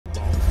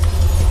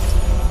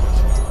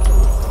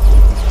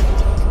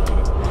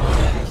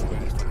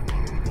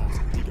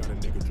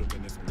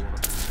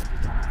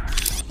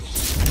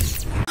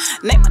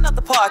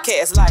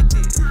podcast like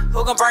this?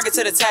 Who gon' bring it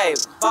to the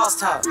table? Boss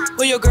talk.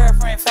 Who your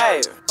girlfriend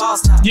favorite?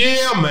 Boss talk.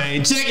 Yeah,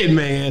 man. Check it,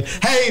 man.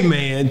 Hey,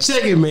 man.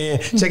 Check it, man.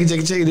 Check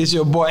it. This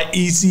your boy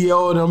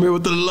ECO, and I'm here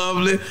with the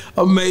lovely,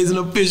 amazing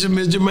official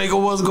Miss Jamaica.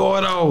 What's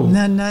going on?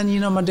 Nothing. You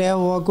know my dad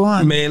walk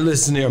on. Man,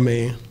 listen here,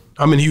 man.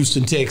 I'm in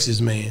Houston,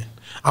 Texas, man.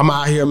 I'm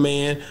out here,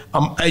 man.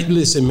 Hey,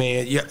 listen,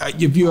 man.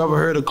 If you ever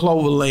heard of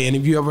Cloverland,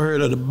 if you ever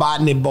heard of the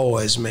Botany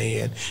Boyz,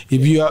 man.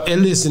 If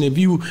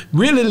you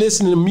really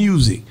listen to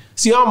music,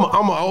 see, I'm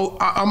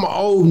an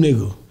old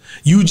nigga.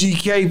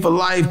 UGK for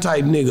life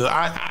type nigga.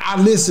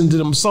 I listen to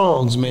them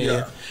songs, man.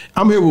 Yeah.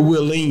 I'm here with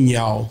Willeen,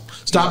 y'all.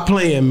 Stop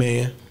playing,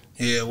 man.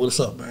 Yeah, what's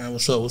up, man?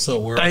 What's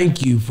up, world?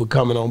 Thank you for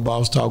coming on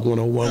Boss Talk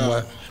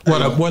 101.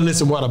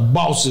 Listen, what a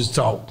bosses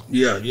talk.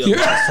 Yeah,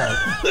 boss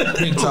talk.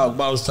 Big talk,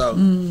 boss talk.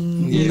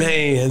 Yeah.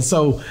 Man,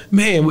 so,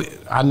 man,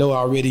 I know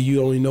already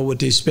you only know what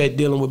to expect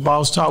dealing with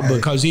Boss Talk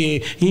because he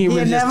ain't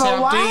really just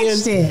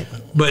tapped in. It.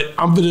 But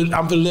I'm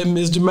gonna let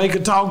Miss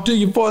Jamaica talk to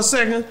you for a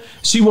second.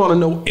 She wanna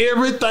know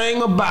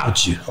everything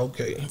about you.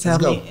 Okay, Tell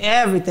me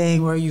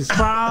everything. Where you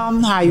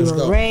from, how you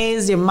were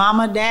raised, your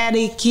mama,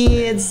 daddy,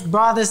 kids,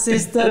 brother,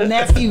 sister,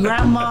 nephew,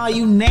 grandma,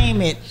 you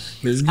name it.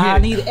 I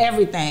need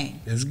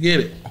everything. Let's get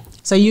it.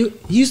 So you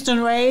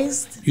Houston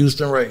raised?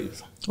 Houston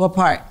raised. What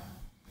part?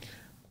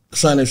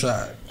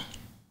 Sunnyside.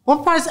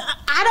 What part?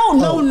 I don't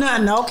know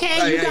nothing,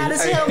 okay? You gotta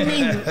tell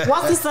me.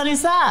 What's the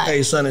Sunnyside?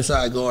 Hey,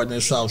 Sunnyside Garden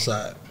and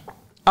Southside.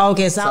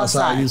 Okay,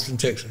 Southside. Houston,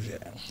 Texas, yeah.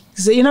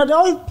 So, you know, the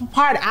only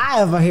part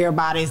I ever hear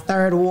about is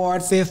 3rd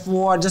Ward, 5th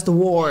Ward, just the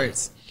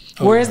wards.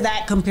 Where is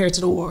that compared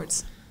to the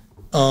wards?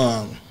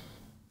 The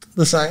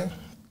same,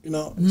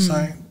 the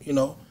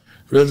same,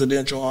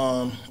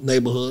 residential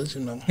neighborhoods,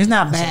 It's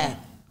not bad.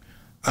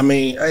 I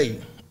mean, hey,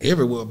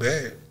 everywhere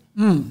bad.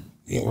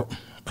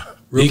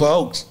 River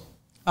Oaks.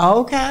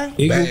 Okay.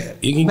 Bad.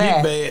 It can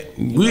get bad.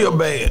 Real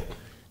bad.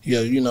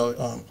 Yeah,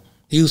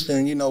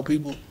 Houston,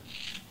 people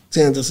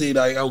tend to see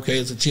like, okay,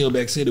 it's a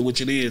chillback city, which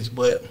it is,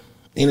 but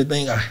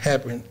anything that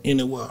happen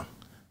anywhere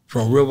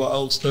from River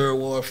Oaks, 3rd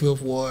Ward,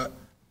 5th Ward,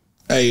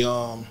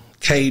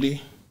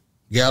 Katy,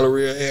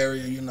 Galleria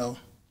area,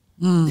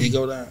 it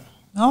go down.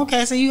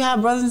 Okay, so you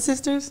have brothers and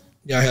sisters?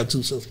 Yeah, I have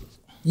 2 sisters.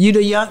 You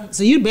the young,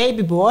 so you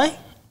baby boy?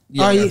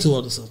 Yeah, I got 2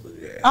 other sisters,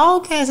 yeah.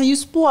 Okay, so you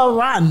spoiled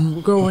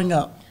rotten growing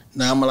up.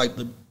 Now I'm like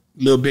the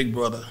little big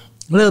brother.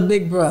 Little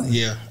big brother.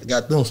 Yeah, I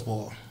got them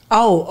spoiled.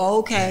 Oh,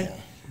 okay. Yeah.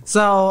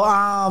 So,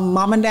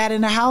 mom and dad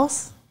in the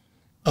house?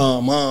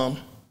 Mom,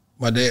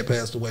 my dad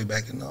passed away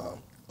back in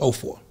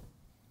 04.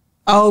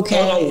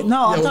 Okay. I'm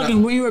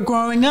talking when you were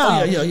growing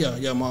up.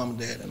 Yeah, mom and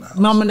dad in the house.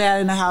 Mom and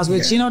dad in the house,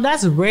 which,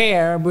 that's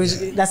rare, but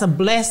that's a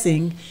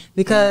blessing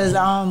because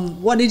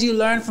what did you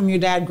learn from your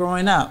dad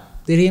growing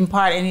up? Did he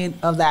impart any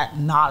of that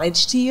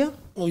knowledge to you?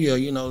 Oh, yeah,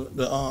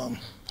 the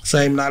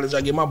same knowledge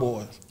I give my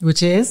boys.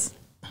 Which is?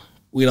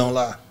 We don't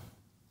lie.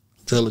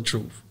 Tell the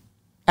truth.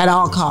 At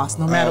all costs,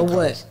 no matter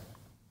what.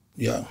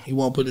 Yeah, he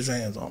won't put his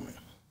hands on me.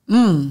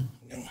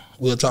 Yeah,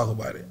 we'll talk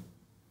about it.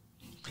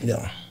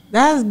 Yeah.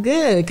 That's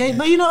good. Okay,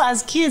 but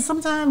as kids,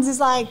 sometimes it's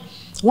like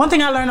one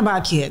thing I learned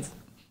about kids,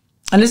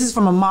 and this is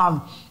from a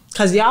mom,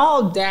 because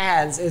y'all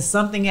dads is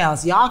something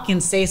else. Y'all can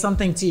say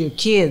something to your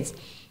kids,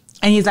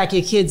 and he's like,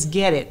 your kids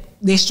get it.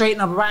 They straighten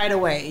up right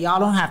away.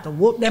 Y'all don't have to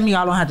whoop them.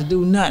 Y'all don't have to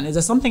do nothing. Is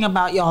there something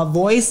about y'all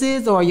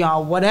voices or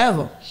y'all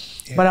whatever?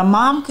 Yeah. But a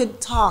mom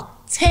could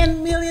talk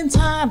 10 million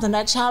times, and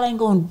that child ain't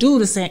gonna do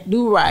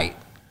right.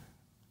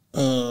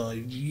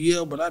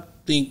 Yeah, but I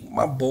think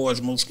my boys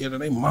most scared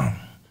of their mom.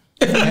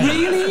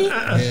 Really?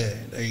 Yeah.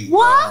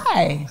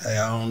 Why? Hey,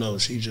 I don't know.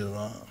 She just,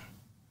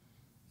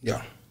 they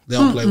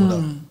don't play with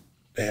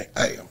her.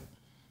 Hey,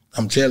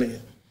 I'm telling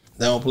you,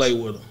 they don't play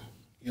with her.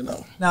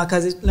 No,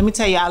 because let me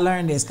tell you, I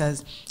learned this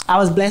because I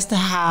was blessed to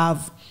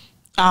have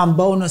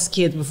bonus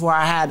kids before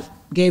I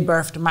gave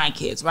birth to my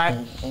kids, right?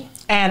 Mm-hmm.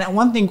 And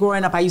one thing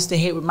growing up I used to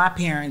hate with my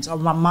parents or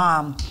my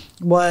mom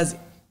was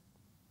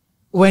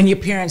when your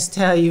parents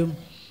tell you,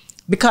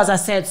 because I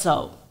said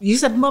so. You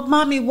said, but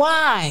mommy,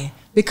 why?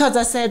 Because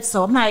I said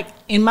so. I'm like,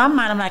 in my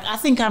mind, I'm like, I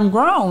think I'm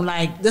grown.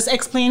 Like, just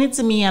explain it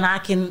to me and I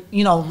can,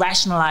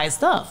 rationalize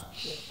stuff.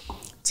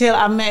 Till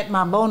I met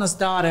my bonus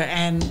daughter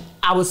and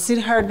I would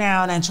sit her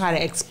down and try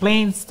to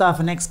explain stuff.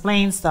 And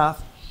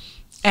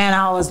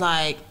I was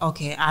like,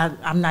 okay,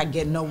 I'm not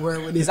getting nowhere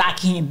with this. I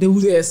can't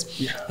do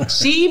this. Yeah.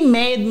 She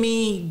made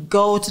me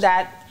go to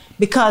that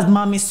because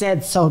mommy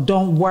said so.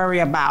 Don't worry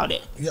about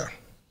it. Yeah.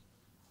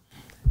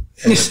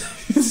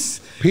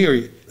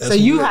 Period. So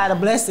you had a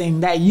blessing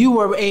that you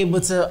were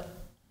able to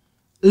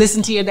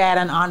listen to your dad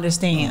and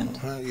understand.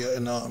 Yeah,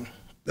 and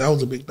that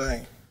was a big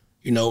thing.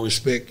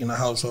 Respect in the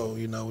household,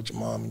 with your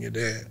mom and your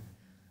dad.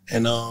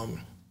 And,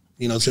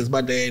 since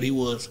my dad, it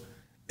was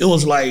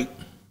like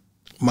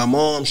my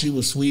mom, she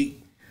was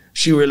sweet.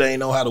 She really ain't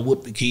know how to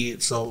whoop the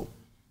kids. So,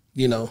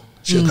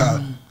 she'll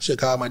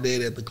call my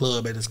dad at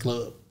his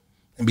club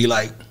and be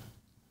like,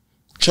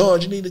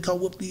 Charge, you need to come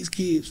whoop these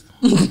kids.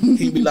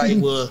 He'd be like,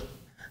 well,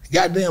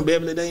 goddamn,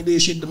 Beverly, they ain't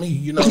did shit to me,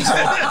 you know what I'm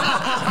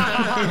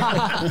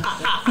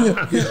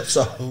saying? Yeah,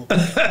 so,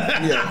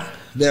 yeah.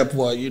 that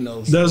part, you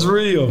know. So, That's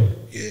real.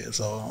 Yeah,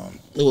 so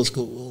it was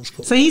cool. It was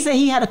cool. So he said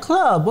he had a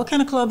club. What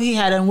kind of club he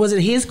had, and was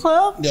it his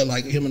club? Yeah,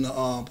 like him and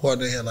the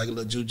partner had like a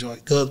little juke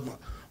joint. Cause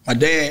my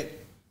dad,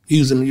 he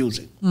was in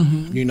music.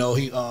 Mm-hmm. You know,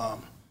 he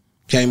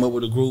came up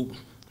with a group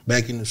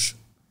back in the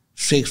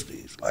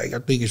 60s. Like I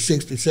think in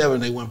 67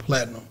 they went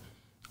platinum.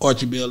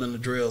 Archie Bell and the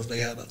Drills, they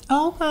had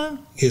a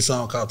hit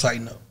song called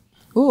Tighten Up.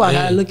 Ooh, I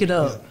gotta look it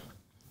up.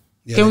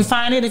 Yeah, Can we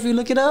find it if you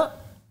look it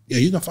up? Yeah,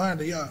 you can find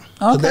it, yeah.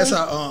 Okay. That's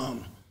how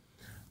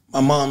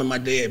my mom and my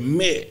dad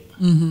met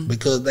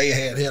because they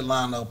had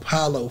headlined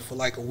Apollo for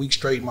like a week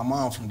straight. My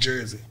mom from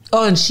Jersey.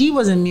 Oh, and she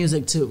was in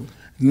music too.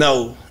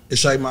 No,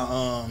 it's like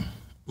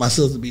my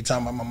sister be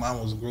talking about my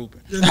mom was a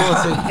groupie. Just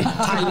gonna say,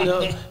 tighten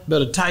up.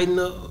 Better tighten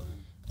up.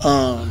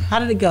 How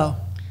did it go?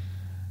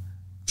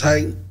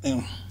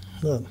 Tighten.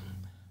 Look.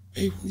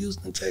 Hey, from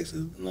Houston,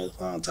 Texas, another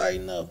song,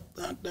 Tighten Up.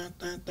 Dun, dun,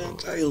 dun, dun,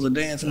 dun. It was a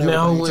dance and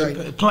Now everything.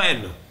 went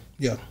platinum.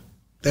 Yeah.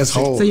 That's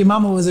hard. So your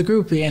mama was a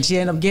groupie and she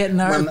ended up getting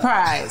her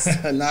prize.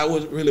 No, I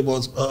was really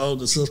was her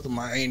older sister,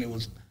 my auntie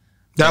was.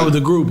 That was the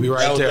groupie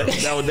right there.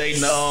 That was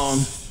dating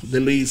the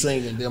lead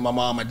singer. And then my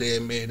mom and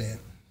dad met and,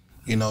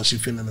 you know, she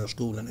finished her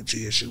school in the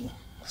TSU.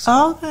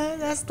 So, Okay,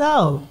 that's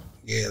dope.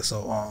 yeah,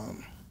 so,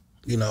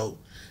 you know,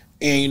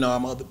 and, you know,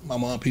 my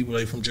mom people,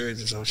 they from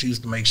Jersey, so she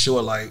used to make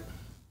sure, like,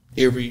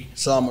 every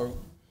summer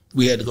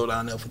we had to go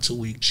down there for 2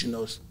 weeks, you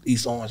know,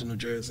 East Orange, New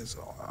Jersey,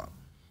 so,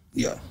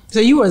 yeah. So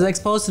you was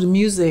exposed to the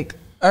music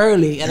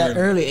early, at an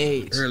early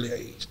age. Early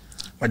age.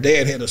 My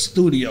dad had a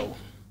studio.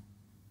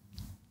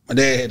 My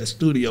dad had a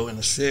studio in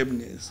the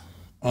 70s,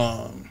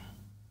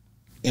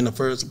 in the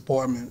first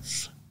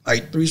apartments,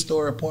 like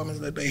 3-story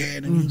apartments that they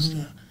had in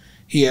Houston.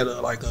 He had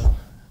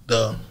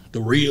the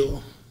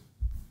reel,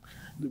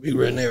 the big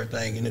reel and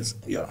everything, and it's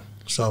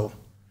So,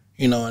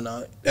 you know,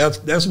 and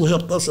that's what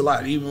helped us a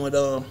lot, even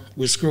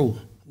with Screw.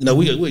 You know,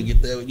 we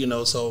get there, you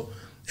know. So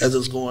as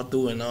it's going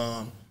through and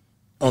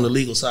on the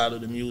legal side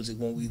of the music,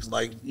 when we was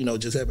like, you know,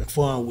 just having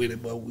fun with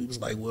it, but we was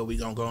like, well, we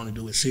gonna go on and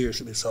do it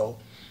seriously. So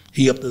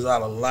he helped us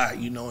out a lot,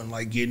 you know, and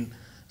like getting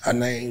our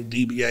name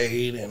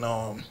DBA'd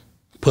and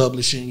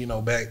publishing, you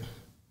know, back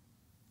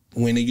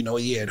when, you know,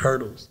 he had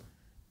hurdles.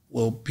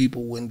 Well,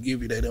 people wouldn't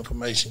give you that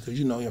information because,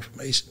 you know,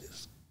 information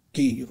is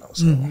key, you know.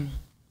 So,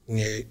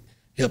 yeah, it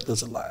helped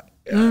us a lot.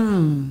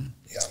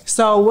 Yeah.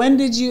 So when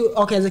did you,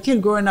 as a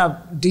kid growing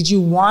up, did you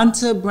want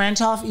to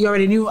branch off? You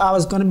already knew I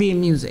was going to be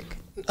in music.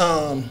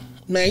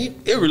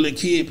 Man, every little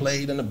kid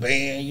played in a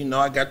band. You know,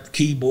 I got the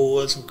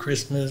keyboards for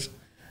Christmas,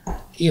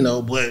 you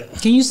know,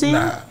 but. Can you sing?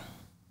 Nah.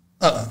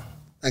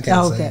 I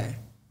can't sing.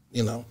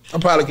 You know, I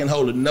probably can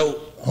hold a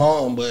note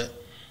home, but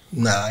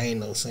nah, I ain't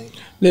no singer.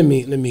 Let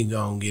me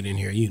go and get in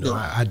here. You know,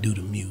 I do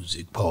the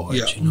music part.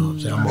 Yeah. You know what I'm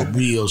saying? I'm a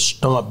real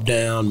stomp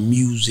down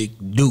music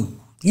dude.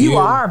 You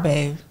are,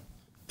 babe.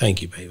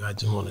 Thank you, babe. I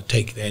just want to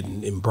take that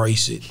and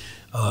embrace it.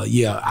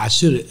 Yeah, I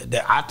should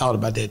have. I thought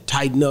about that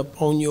tighten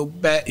up on your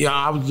back. Yeah,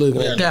 I was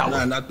looking at that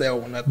one. Not that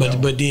one.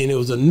 But then it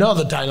was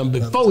another tighten up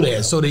before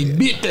that. So they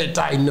bit that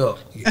tighten up.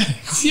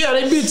 Yeah,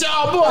 they bit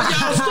y'all boys,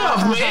 y'all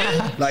stuff,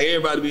 man. Like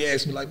everybody be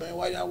asking me, like, man,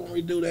 why y'all want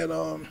me to do that?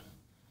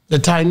 The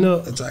tighten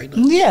up. The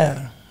tighten up.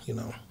 Yeah. You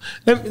know.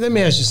 Let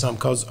me ask you something,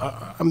 cause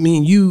I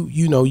mean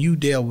you know you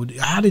dealt with.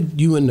 How did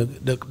you and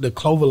the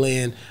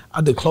Cloverland,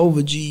 the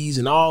Clover G's,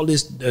 and all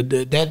this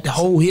that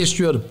whole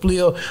history of the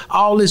Flip,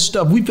 all this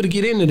stuff? We finna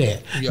get into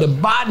that. Yeah. The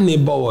Botany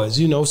boys,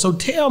 you know. So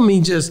tell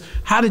me, just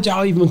how did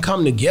y'all even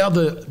come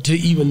together to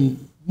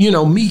even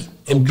meet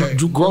and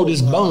grow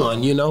this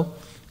bond? You know,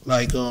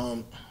 like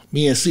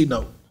me and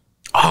C-Note.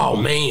 Oh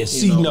man,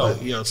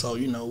 C-Note. Yeah, so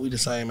we the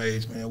same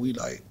age, man. We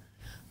like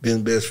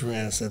been best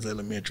friends since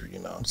elementary. You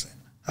know what I'm saying?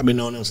 I've been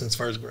knowing him since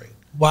first grade.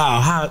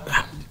 Wow,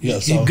 he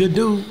good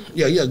dude?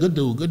 Yeah, good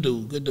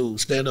dude,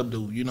 stand up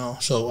dude, you know.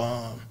 So,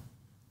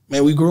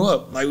 man, we grew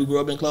up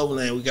in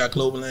Cloverland. We got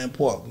Cloverland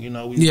Park, you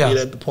know. We played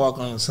at the park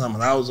on the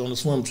summer. I was on the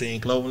swim team,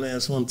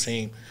 Cloverland swim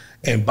team,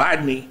 and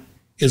Botany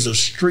is a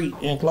street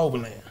in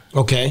Cloverland.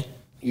 Okay.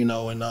 You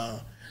know, and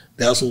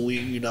that's where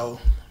we,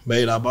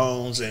 made our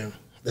bones, and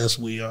that's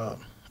where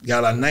we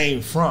got our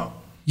name from.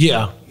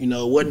 Yeah. You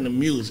know, it wasn't the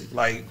music.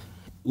 Like,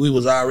 we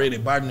was already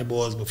Botany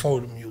boys before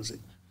the music.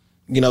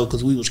 You know,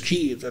 because we was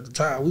kids at the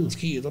time. We was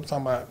kids. I'm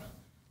talking about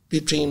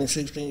 15 and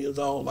 16 years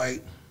old,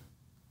 like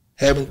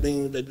having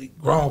things that the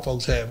grown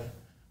folks having.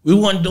 We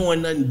wasn't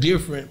doing nothing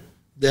different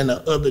than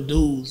the other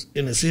dudes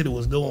in the city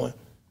was doing.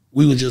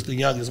 We were just the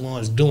youngest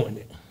ones doing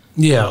it.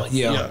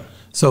 Yeah.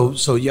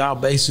 So y'all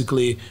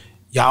basically,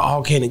 y'all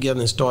all came together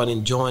and started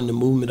enjoying the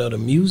movement of the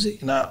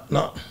music?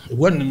 No, it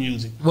wasn't the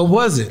music. What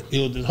was it? It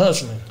was the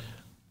hustling.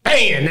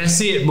 Man, that's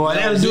it, boy.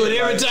 That'll do it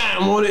every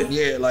time, won't it?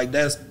 Yeah, like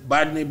that's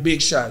Botany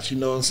Big Shots. You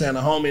know what I'm saying?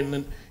 The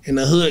homie in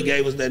the hood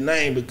gave us that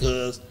name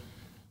because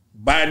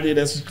Botany,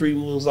 that's the street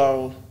we was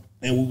on,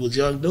 and we was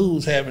young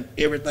dudes having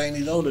everything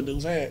these older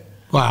dudes had.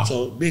 Wow.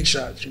 So Big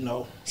Shots, you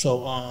know.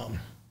 So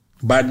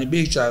Botany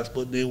Big Shots,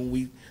 but then when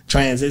we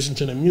transitioned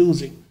to the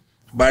music,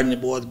 Botany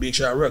Boys Big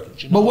Shot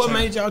Records. You know but what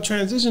made y'all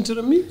transition to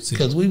the music?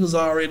 Because we was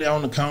already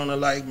on the corner,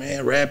 like,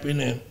 man, rapping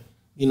and,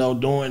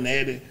 doing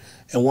that.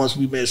 And once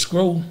we met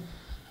Screw,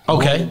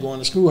 Okay. going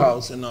to Screw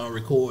House and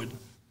record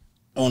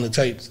on the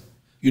tapes.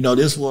 You know,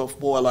 this was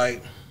for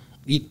like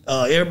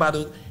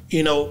everybody.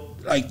 You know,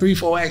 like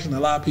 3-4 Action. A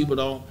lot of people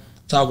don't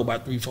talk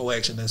about 3-4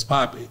 Action. That's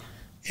poppy,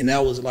 and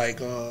that was like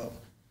the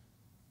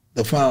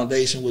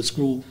foundation what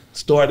Screw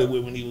started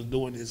with when he was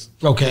doing his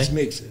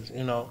mixes.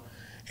 You know,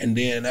 and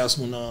then that's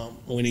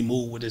when he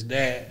moved with his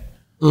dad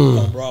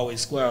on Broadway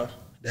Square.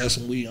 That's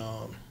when we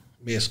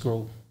met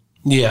Screw.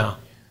 Yeah,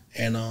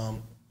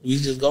 and we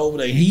just go over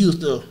there. He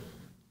used to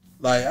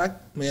like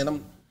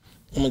I'm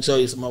gonna show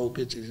you some old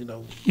pictures. You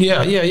know.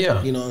 Yeah.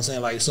 You know what I'm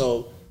saying? Like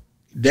so,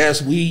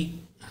 that's we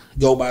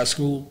go by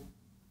Screw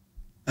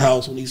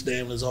house when he's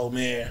staying with his old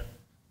man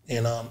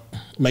and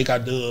make our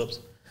dubs.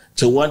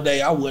 So one day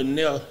I wasn't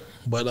there,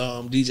 but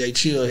DJ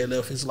Chill had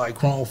left his like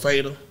Chrome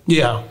Fader.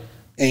 Yeah.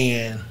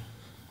 And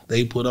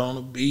they put on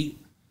a beat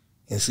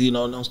and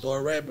C-Note and them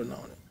started rapping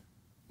on it.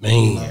 Man.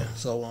 You know?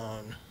 So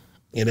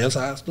and that's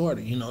how I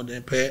started. You know,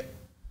 then Pat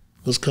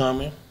was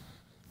coming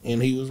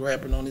and he was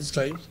rapping on his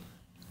tapes.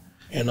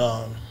 And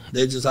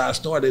that's just how I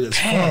started. It's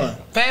fun.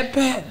 Fat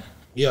Pat.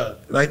 Yeah.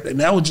 Like and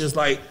that was just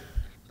like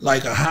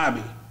a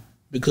hobby.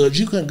 Because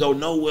you couldn't go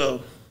nowhere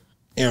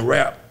and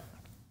rap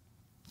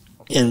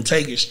and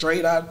take it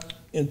straight out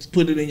and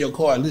put it in your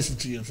car and listen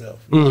to yourself.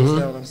 You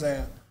understand what I'm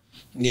saying?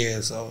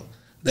 Yeah, so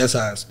that's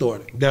how it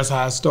started. That's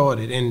how it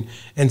started.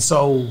 And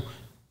so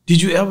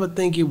did you ever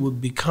think it would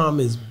become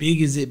as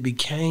big as it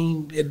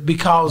became?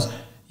 Because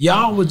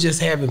y'all were just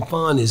having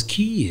fun as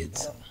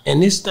kids.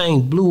 And this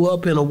thing blew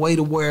up in a way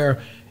to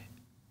where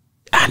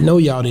I know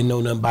y'all didn't know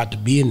nothing about the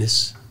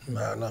business.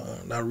 No,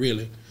 not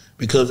really.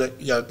 Because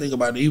you got to think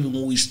about it, even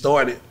when we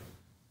started,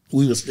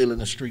 we were still in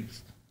the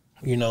streets.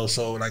 You know,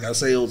 so like I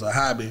say, it was a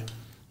hobby,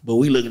 but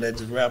we looking at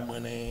just rap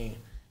money and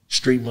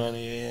street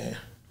money, and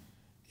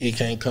it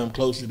can't come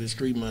close to the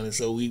street money.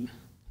 So we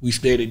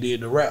steady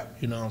did the rap,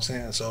 you know what I'm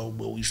saying? So,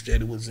 but we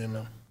steady was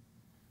in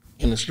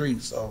the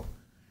streets. So,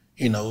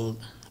 you know,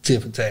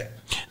 tit for tat.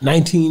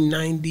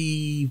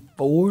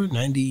 1994,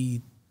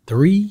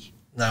 93?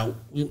 Now,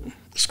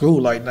 Screw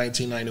like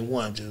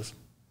 1991 just.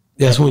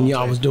 That's when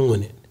y'all was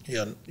doing it.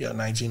 Yeah,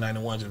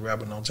 1991 just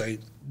rapping on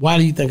tape. Why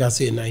do you think I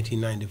said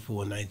 1994,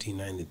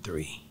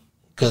 1993?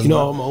 Because you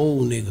know I'm an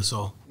old nigga,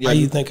 so why do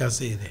you think I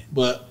said that?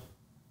 But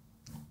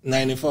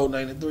 94,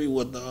 93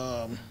 with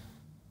the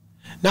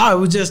No, it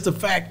was just the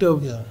fact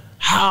of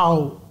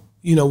how,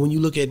 you know, when you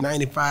look at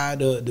 95,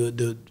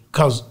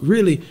 because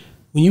really,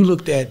 when you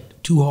looked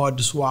at Too Hard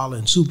to Swallow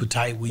and Super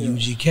Tight with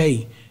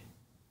UGK,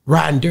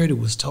 Riding Dirty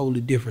was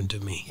totally different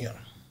to me. Yeah.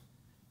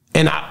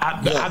 And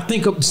I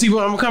think, see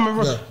where I'm coming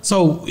from? Yeah.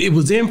 So it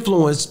was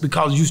influenced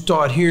because you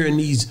start hearing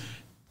these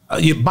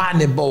your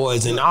Botany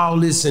Boyz and all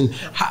this, and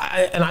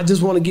I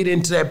just want to get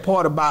into that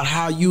part about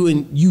how you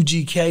and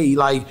UGK,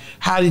 like,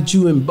 how did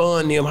you and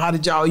Bun them, how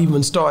did y'all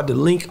even start to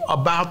link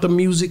about the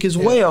music as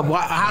well?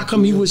 How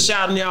come he was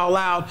shouting y'all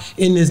out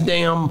in this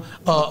damn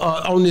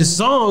on this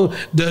song?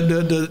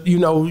 You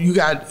know, you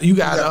got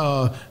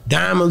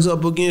Diamonds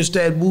Up Against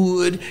That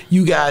Wood.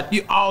 You got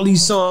all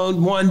these songs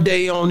one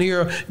day on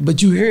here,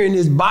 but you hearing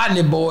this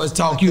Botany Boyz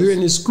talk. You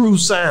hearing this Screw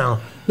sound.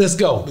 Let's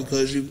go.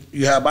 Because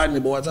you have Botany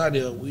Boyz out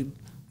there. We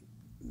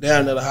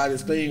down to the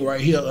hottest thing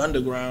right here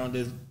underground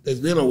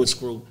that's dealing with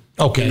Screw.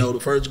 Okay. You know, the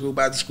first group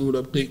out the Screwed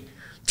Up Thick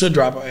to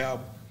drop an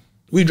album.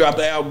 We dropped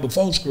the album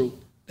before Screw.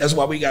 That's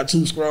why we got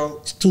two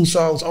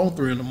songs on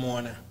 3 in the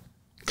morning.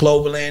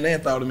 Cloverland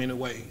and Thought of Many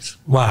Ways.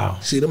 Wow.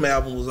 See, them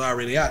album was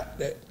already out.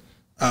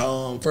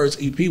 Our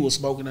first EP was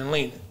Smoking and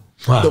Leaning.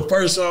 Wow. The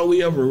first song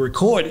we ever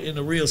recorded in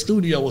the real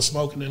studio was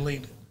Smoking and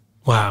Leaning.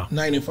 Wow.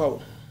 94.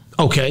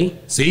 Okay.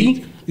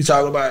 See? You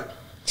talk about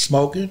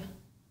smoking,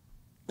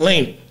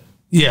 leaning.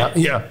 Yeah.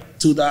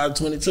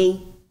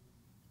 2022,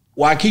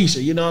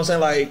 Waukesha, you know what I'm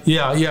saying? Like,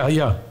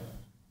 yeah.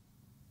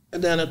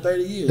 And then in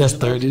 30 years. That's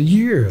 30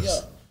 years.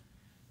 Yeah.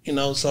 You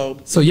know,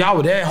 so y'all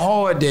were that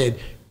hard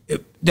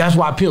that's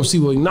why Pimp C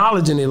was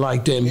acknowledging it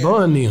like that and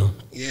Bun them.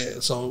 Yeah,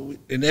 so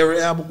in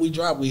every album we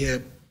dropped, we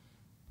had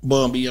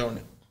Bun be on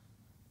it.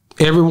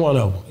 Every one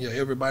of them. Yeah,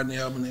 everybody in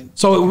the album.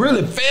 So it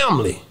really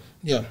family.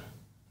 Yeah,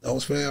 that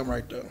was fam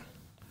right there.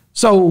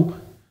 So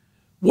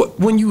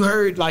when you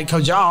heard, like,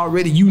 cause y'all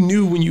already, you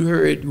knew when you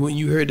heard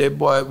that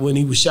boy, when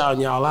he was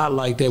shouting y'all out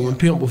like that, when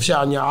Pimp was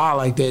shouting y'all out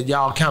like that,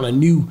 y'all kind of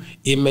knew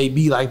it may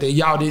be like that.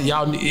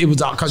 It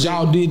was cause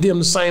y'all did them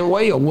the same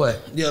way or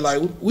what? Yeah,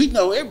 like we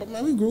know everybody,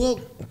 man. We grew up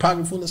a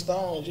pocket full of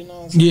stones, you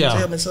know what I'm saying? Yeah.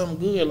 Tell me something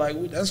good,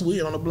 like that's we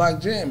on the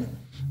block jamming.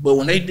 But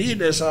when they did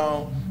that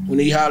song, when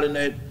he hollering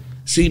that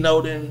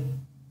C-Note, and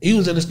he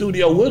was in the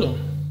studio with him.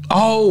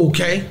 Oh,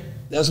 okay.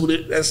 That's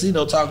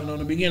C-Note talking on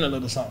the beginning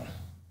of the song.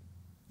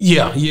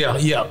 Yeah.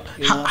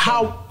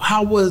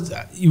 How was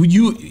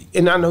you?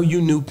 And I know you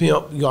knew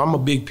Pimp. You know, I'm a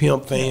big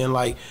Pimp fan.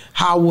 Like,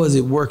 how was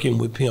it working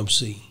with Pimp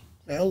C?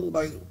 Man, it was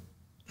like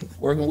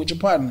working with your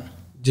partner.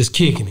 Just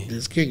kicking it. You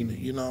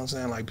know what I'm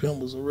saying? Like, Pimp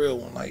was a real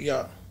one. Like,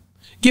 yeah.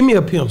 Give me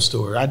a pimp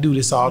story. I do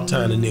this all the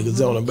time to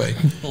niggas on it, baby.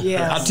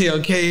 Yes. I tell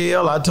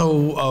KL, I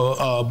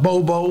told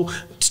Bobo,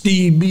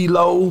 Steve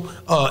B-Lo,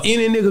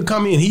 any nigga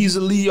come in, he's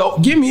a Leo.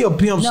 Give me a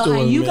pimp No,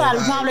 story, and you man.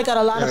 probably got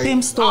a lot of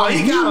pimp stories.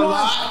 Oh, he got a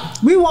lot.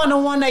 We want the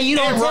one that you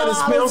don't tell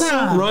all the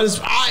time.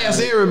 I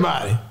ask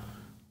everybody.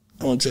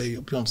 I want to tell you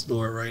a pimp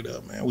story right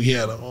up, man. We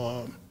had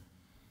a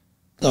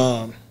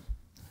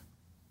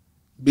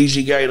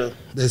BG Gator,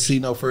 that's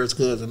C-No first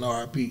cousin,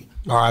 R.I.P.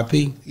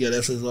 R.I.P. Yeah,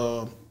 that's his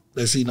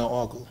that's C-No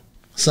uncle,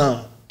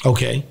 son.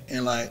 Okay.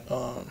 And like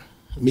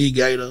me,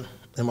 Gator,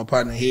 and my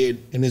partner Head,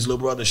 and his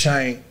little brother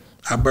Shane,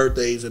 our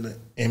birthdays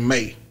in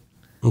May.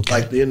 Okay.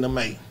 Like the end of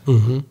May.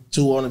 Mm-hmm.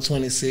 2 on the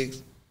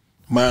 26th,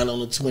 mine on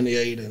the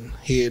 28th, and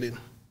Head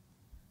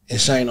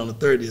and Shane on the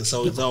 30th.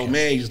 So his old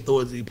man used to throw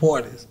it to these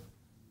parties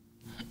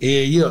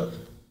every year.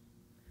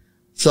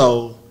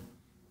 So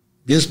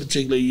this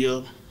particular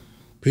year,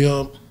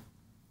 Pimp,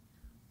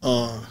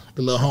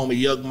 the little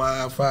homie Yuck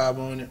My 5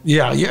 on it.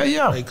 Yeah.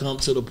 They come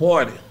to the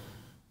party.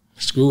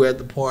 Screw at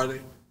the party.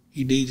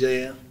 He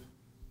DJing.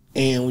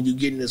 And when you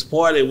get in this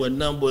party, what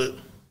number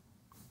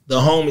the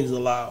homies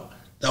allowed.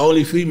 The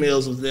only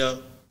females was there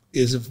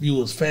is if you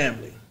was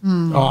family.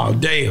 Oh,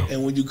 damn.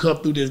 And when you come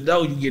through this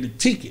door, you get a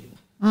ticket.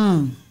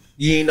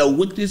 You ain't know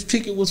what this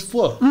ticket was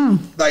for.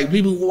 Like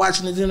people who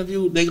watching this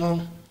interview,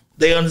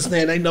 they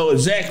understand, they know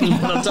exactly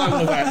what I'm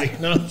talking about. You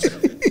know what I'm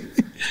saying?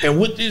 And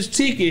with this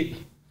ticket,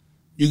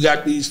 you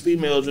got these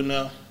females in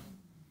there.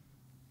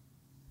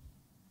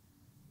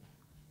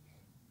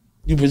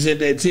 You present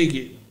that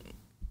ticket,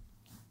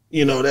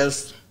 you know,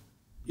 that's,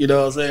 you know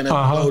what I'm saying? That's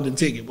a golden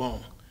ticket, boom.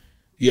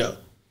 Yeah.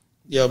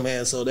 Yeah,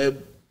 man, so that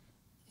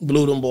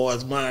blew them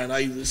boys' mind. I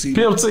used to see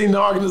Pimp seen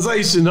the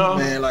organization, huh?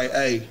 man, like,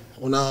 hey,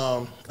 when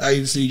I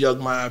used to see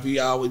Young Mine, he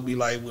always be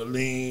like, well,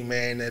 lean,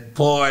 man, that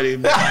party,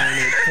 man,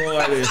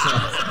 that party.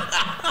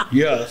 So,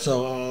 yeah,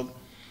 so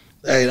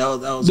hey,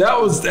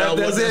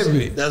 that's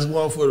epic. That's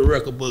one for the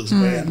record books,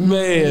 man.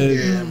 Man,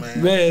 Yeah,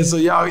 man. So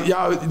y'all,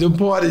 the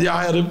party, y'all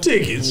had them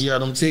tickets. Yeah,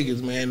 them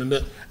tickets, man. And I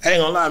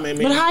ain't gonna lie, man.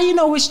 But how you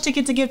know which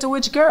ticket to give to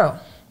which girl?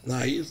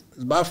 Nah, it's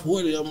about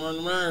 40 of them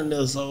running around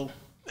there, so.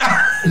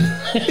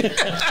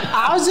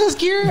 I was just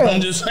curious.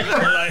 I'm just saying,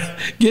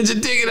 like, Get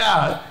your ticket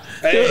out.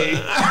 hey,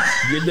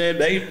 get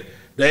that.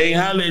 They ain't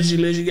holler at you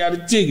unless you got a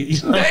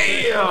ticket.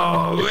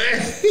 Damn,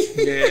 man.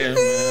 Yeah,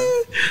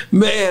 man.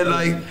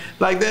 Man,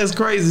 like that's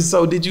crazy.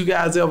 So did you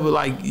guys ever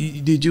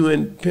did you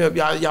and Pimp,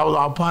 y'all was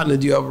all partners,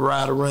 did you ever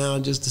ride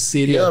around just to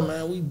sit Yeah, here?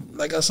 man. We,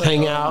 like I said,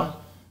 Hang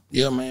out?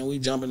 Yeah, man. We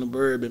jump in the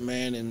bourbon,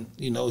 man, and,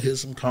 you know, hit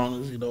some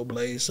corners, you know,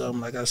 blaze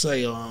something. Like I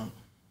say,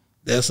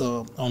 that's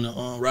on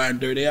the Riding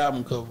Dirty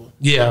album cover.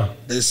 Yeah.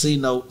 That's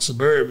C-Note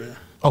Suburban.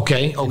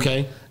 Okay.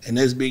 And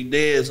that's Big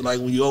Dad's. Like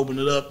when you open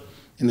it up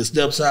in the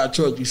step side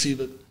truck, you see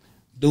the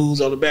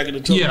dudes on the back of the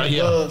truck.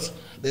 Yeah.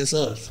 That's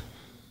us.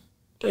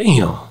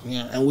 Damn.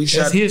 Yeah, and we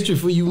That's shot. history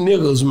for you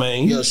niggas,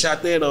 man. Yeah,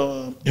 shot that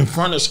in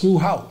front of Screw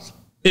House.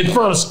 In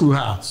front of Screw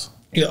House.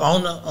 Yeah,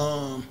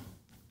 on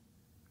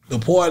the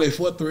party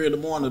for 3 in the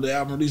morning, the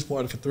album release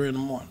party for 3 in the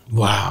morning.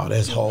 Wow,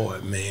 that's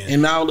hard, man.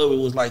 And all of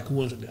it was like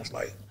coincidence.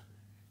 Like,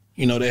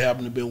 you know, they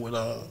happened to be with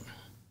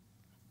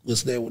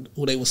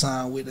who they were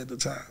signed with at the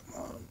time.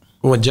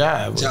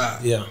 Jive.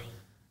 Jive. Yeah.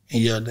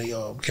 And yeah, they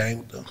came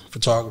with the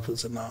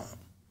photographers and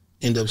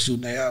ended up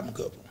shooting their album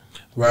cover.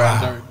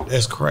 Wow,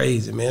 that's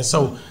crazy, man.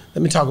 So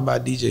let me talk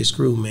about DJ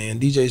Screw, man.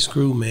 DJ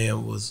Screw,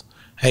 man,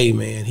 hey,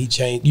 man, he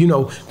changed. You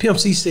know, Pimp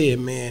C said,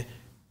 man,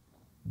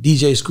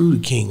 DJ Screw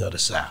the king of the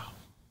South.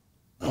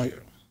 Oh, yeah.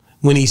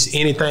 When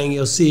anything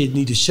else said, you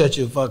need to shut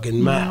your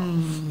fucking mouth.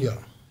 Yeah.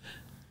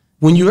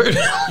 When you heard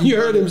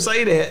him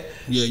say that.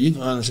 Yeah, you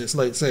can honestly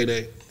say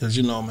that because,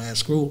 you know, man,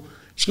 Screw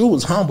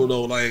was humble,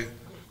 though. Like,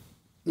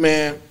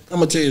 man, I'm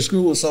going to tell you,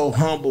 Screw was so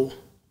humble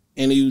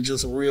and he was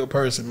just a real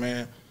person,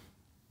 man.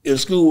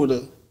 If Screw would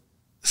have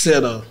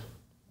set a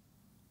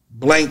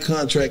blank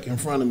contract in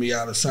front of me,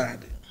 I'd have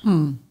signed it.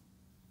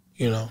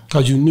 You know?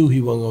 Because you knew he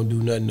wasn't going to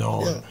do nothing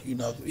on Yeah, it. you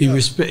know.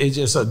 He's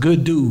just a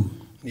good dude.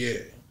 Yeah.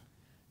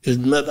 It's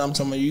nothing, I'm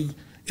talking about you.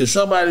 If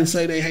somebody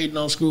say they hating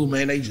on Screw,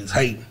 man, they just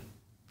hating.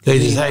 They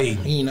just hate.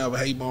 He ain't never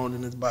hate bone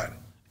in his body.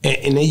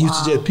 And they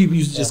used to people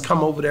used to just come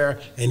over there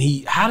and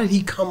how did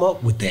he come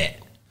up with that?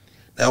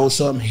 That was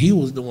something he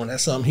was doing.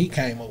 That's something he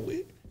came up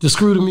with. To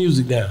screw the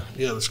music down.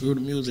 Yeah, to screw the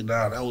music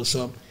down. That was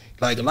something.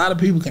 Like, a lot of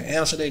people can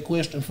answer that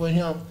question for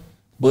him,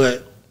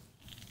 but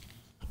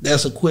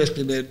that's a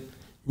question that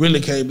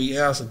really can't be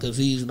answered because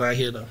he's not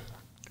here to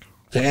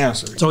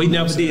answer it. So he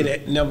never did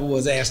that, never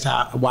was asked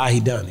why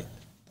he done it.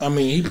 I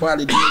mean, he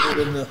probably did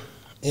it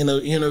in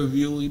an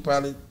interview. He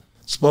probably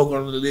spoke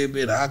on it a little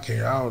bit. I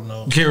don't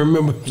know. Can't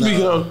remember.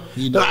 Speaking of,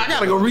 you know. I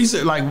gotta go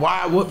research like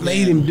what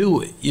made him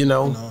do it, you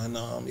know? And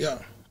yeah.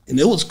 And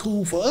it was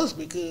cool for us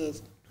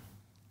because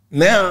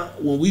now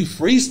when we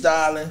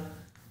freestyling,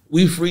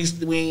 we ain't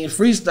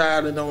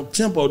freestyling on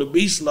tempo, the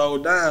beat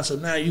slowed down, so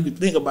now you can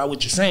think about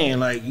what you're saying,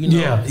 like, you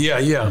know. Yeah.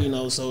 You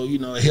know, so, you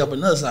know,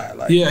 helping us out.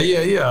 Like, Yeah.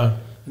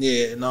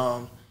 Yeah,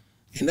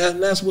 and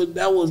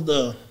that was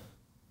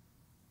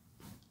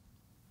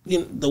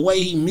the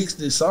way he mixed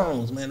his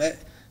songs, man,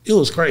 it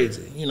was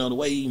crazy. You know, the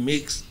way he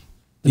mixed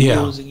the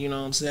music, you know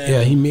what I'm saying?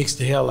 Yeah, he mixed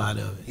the hell out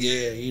of it.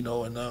 Yeah, you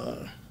know,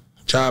 and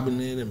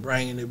chopping it and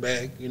bringing it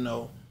back, you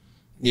know.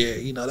 Yeah,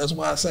 you know, that's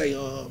why I say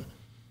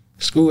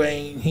Screw he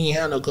ain't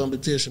have no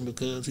competition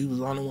because he was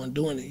the only one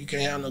doing it. You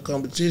can't have no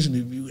competition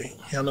if you ain't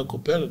have no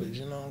competitors,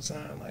 you know what I'm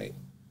saying? Like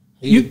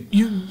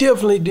you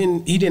definitely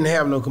didn't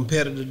have no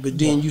competitors, but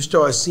then you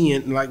start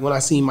seeing, like when I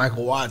seen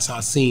Michael Watts,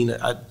 I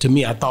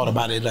thought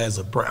about it as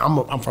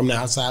I'm from the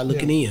outside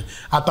looking in.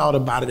 I thought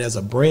about it as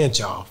a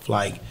branch off,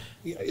 like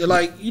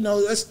like, you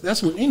know,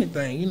 that's with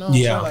anything, you know what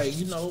I'm saying? Like,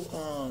 you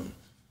know,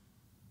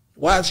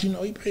 Watts, you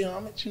know, he pay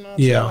homage, you know what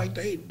I'm saying?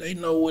 Like they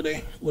know where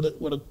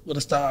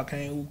the style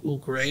came, who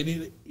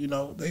created it, you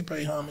know, they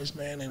pay homage,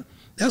 man, and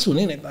that's with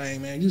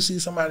anything, man. You see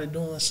somebody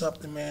doing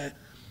something, man,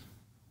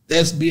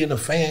 that's being a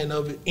fan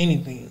of it,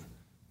 anything,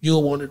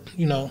 you'll want to,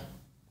 you know,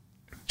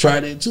 try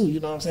that too, you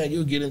know what I'm saying?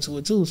 You'll get into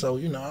it too. So,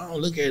 you know, I don't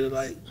look at it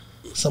like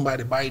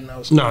somebody biting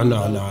out.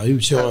 No. He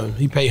was showing,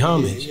 he pay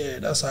homage. Yeah,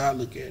 that's how I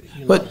look at it.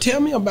 You know? But tell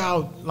me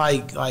about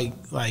like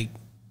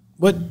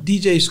what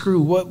DJ Screw,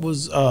 what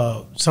was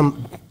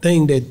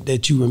something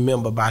that you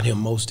remember about him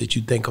most that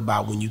you think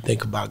about when you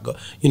think about,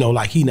 you know,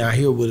 like he not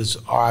here with us,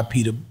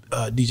 R.I.P. to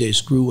DJ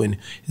Screw, and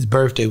his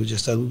birthday was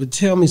just, but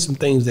tell me some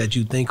things that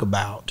you think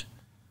about,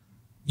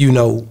 you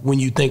know, when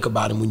you think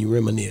about him, when you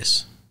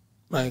reminisce.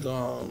 Like,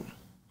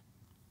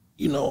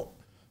 you know,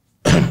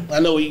 I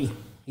know he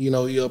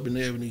up in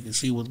there and he can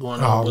see what's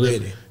going on.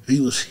 Already.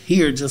 He was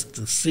here just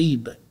to see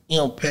the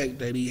impact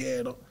that he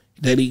had,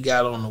 that he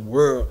got on the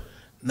world,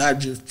 not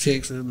just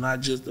Texas, not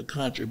just the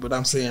country, but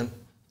I'm saying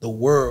the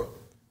world.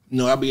 You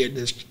know, I be at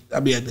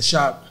the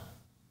shop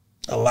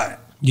a lot.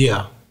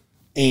 Yeah.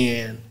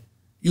 And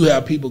you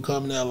have people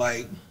come there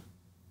like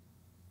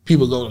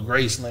people go to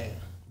Graceland.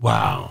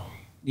 Wow.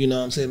 You know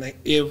what I'm saying? Like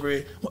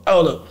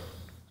look,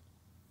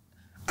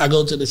 I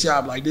go to the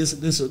shop like this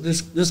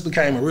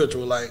became a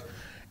ritual, like,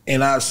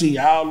 and I see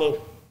all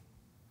of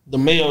the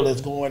mail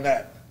that's going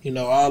out, you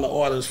know, all the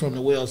orders from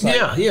the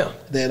website. Yeah.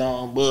 That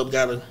Bub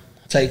gotta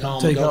take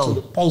home and go to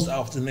the post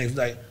office the next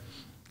day.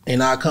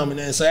 And I come in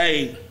there and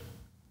say, hey,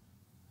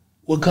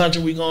 what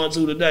country we going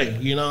to today?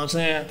 You know what I'm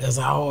saying? That's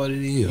how hard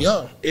it is.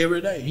 Yeah,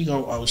 every day. He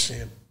go,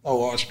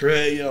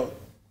 Australia,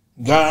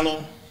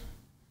 Ghana,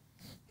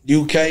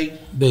 UK.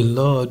 They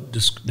love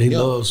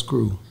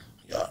Screw.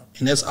 Yeah,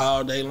 and that's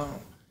all day long.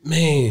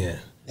 Man.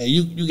 And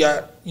you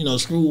got, you know,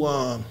 Screw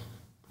on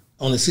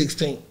the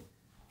 16th.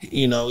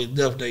 You know, his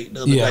death date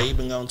the other day, he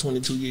been gone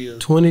 22 years.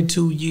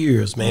 22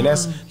 years, man.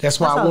 That's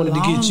why I wanted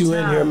to get you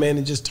in here, man,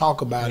 and just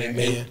talk about it,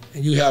 man.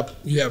 And you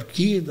have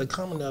kids that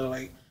come in there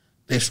like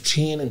that's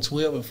 10 and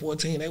 12 and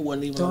 14. They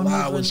wasn't even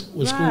alive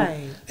with Screw.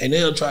 And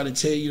they'll try to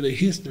tell you the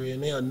history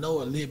and they'll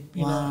know you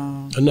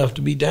know. Enough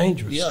to be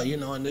dangerous. Yeah, you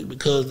know, and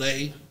because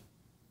they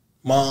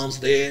moms,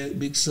 dad,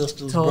 big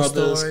sisters,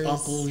 brothers,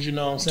 uncles, you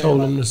know what I'm saying?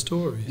 Told them the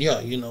story. Yeah,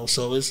 you know,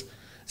 so it's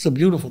a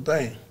beautiful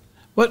thing.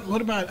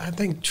 What about, I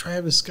think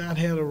Travis Scott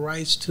had the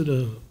rights to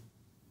the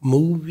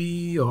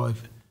movie, or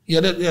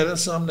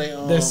that's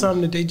something that's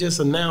something that they just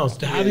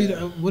announced.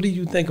 What do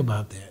you think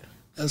about that?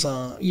 That's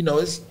you know,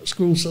 it's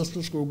Screw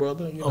sister, Screw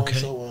brother, you know. Okay.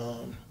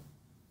 So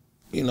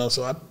you know,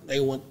 so they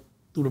went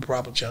through the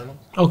proper channel.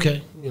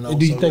 Okay. You know,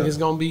 do you think it's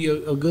gonna be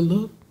a good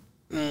look?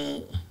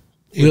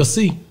 We'll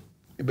see.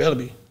 It better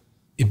be.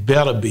 It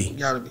better be. It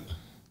gotta be.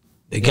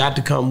 They got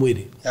to come with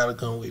it. Gotta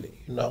come with it.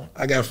 You know,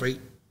 I got faith.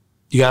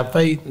 You got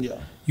faith? Yeah.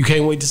 You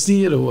can't wait to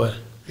see it or what?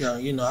 Yeah,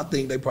 you know, I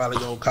think they probably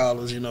gonna call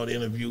us, you know, to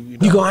interview. You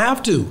know. You gonna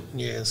have to.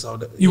 Yeah, so.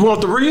 You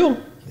want the real?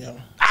 Yeah.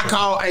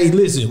 Hey,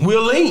 listen,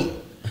 Will Lean.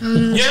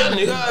 Yeah,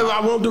 nigga, if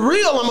I want the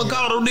real, I'm gonna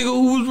call the nigga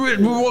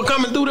who was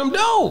coming through them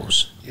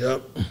doors.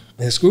 Yep.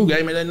 And Screw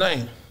gave me that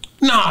name.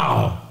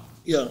 No.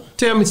 Yeah.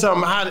 Tell me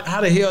something.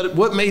 How the hell?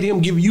 What made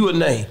him give you a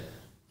name?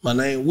 My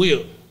name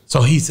Will.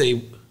 So he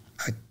say,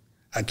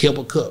 I kept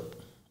a cup.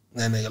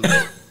 And they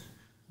like,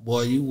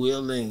 boy, you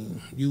Will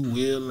Lean. You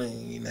Will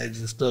Lean. And they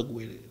just stuck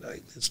with it.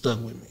 Like, it stuck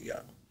with me,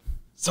 y'all.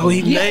 So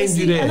he named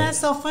you that. And that's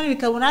so funny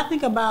because when I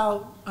think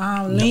about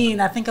lean,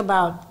 I think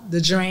about the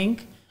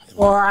drink,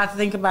 or I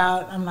think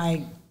about, I'm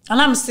like,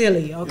 and I'm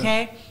silly,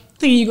 okay? Yeah.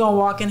 Thinking you're going to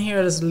walk in here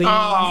as lean.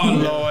 Oh,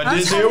 Lord.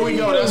 Here we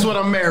go. That's what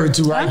I'm married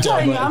to right now. I'm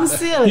telling you, I'm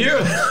silly.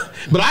 Yeah.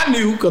 But I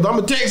knew, because I'm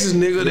a Texas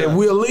nigga, that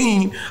Will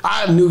Lean,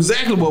 I knew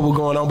exactly what was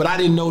going on, but I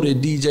didn't know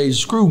that DJ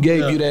Screw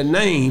gave you that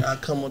name. I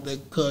come with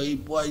that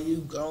cut, boy, you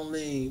gon'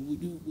 lean,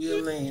 you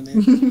will lean.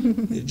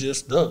 And it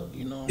just stuck,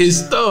 you know what I'm saying?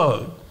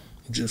 Stuck.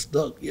 It just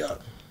stuck, yeah.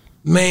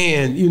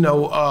 Man, you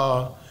know,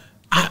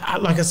 I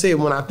like I said,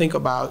 when I think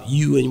about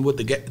you and what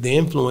the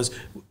influence,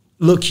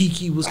 look,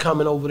 Kiki was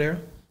coming over there.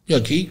 Yeah,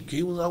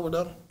 Key was over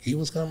there. He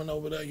was coming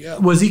over there, yeah.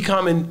 Was he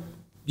coming,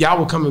 y'all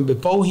were coming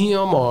before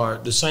him or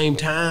the same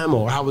time,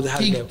 or how was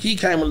it? He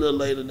came a little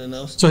later than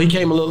us. So he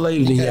came a little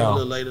later than y'all? He came a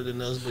little later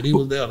than us, but he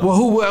was there. Well,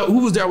 who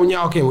was there when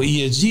y'all came? With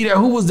ESG there?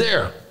 Who was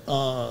there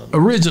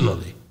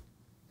originally?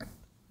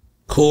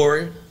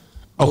 Corey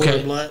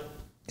Blunt,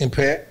 and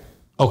Pat.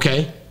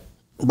 Okay.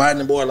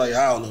 Botany boy like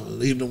all of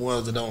us, even the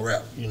ones that don't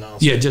rap, you know.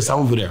 Yeah, just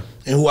over there.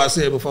 And who I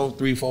said before,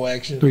 3-4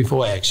 action.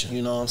 3-4 action.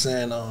 You know what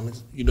I'm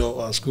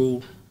saying?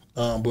 Screw,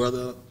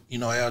 brother,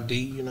 LD,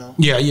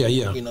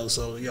 Yeah.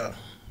 So yeah,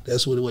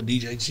 that's what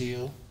DJ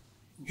Chill,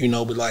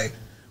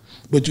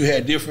 but you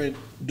had different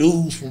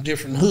dudes from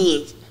different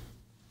hoods,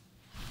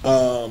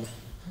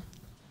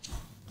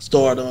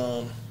 start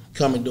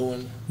coming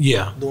doing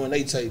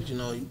their tapes,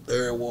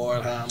 Third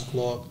Ward, Heim,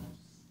 Clark,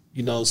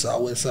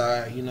 Southwest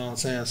Side, you know what I'm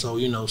saying? So,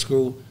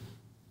 Screw,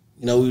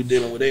 we were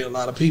dealing with a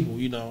lot of people,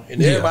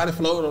 and everybody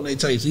flowed on their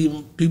tapes,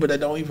 even people that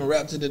don't even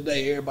rap to the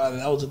day, everybody,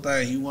 that was the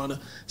thing. You want to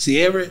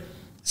see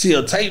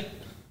a tape,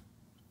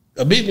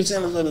 a big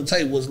percentage of the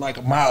tape was like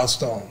a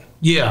milestone.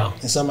 Yeah.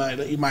 And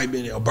somebody, it might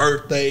be a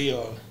birthday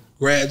or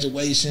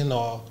graduation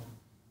or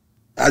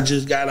I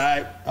just got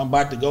out, I'm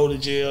about to go to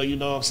jail, you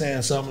know what I'm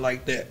saying, something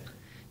like that,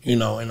 and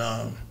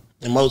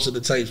most of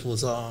the tapes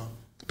was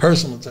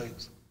personal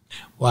tapes.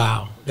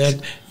 Wow,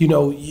 that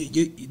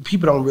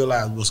people don't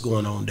realize what's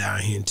going on down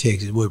here in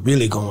Texas. What's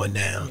really going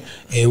down,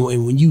 and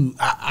when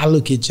I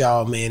look at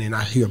y'all, man, and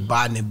I hear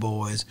Botany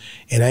Boys,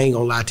 and I ain't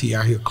gonna lie to you,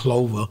 I hear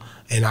Clover,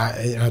 and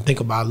I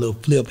think about Lil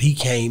Flip. He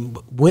came.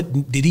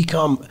 When did he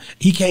come?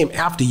 He came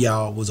after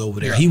y'all was over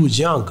there. Yeah. He was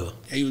younger.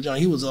 Yeah, he was young.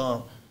 He was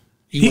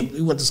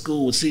he went to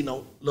school with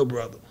Cino, little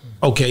brother.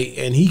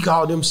 Okay, and he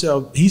called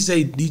himself. He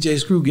said DJ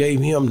Screw gave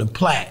him the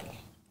plaque.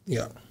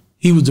 Yeah,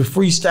 he was the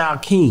freestyle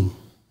king.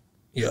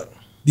 Yeah.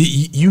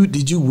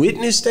 Did you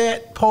witness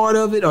that part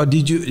of it, or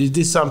is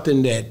this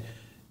something that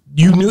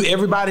you knew,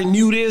 everybody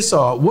knew this,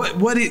 or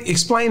what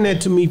explain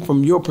that to me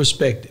from your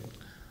perspective?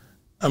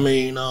 I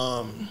mean,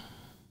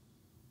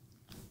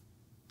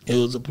 it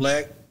was a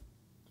plaque.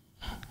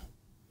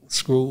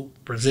 Screw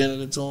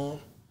presented it to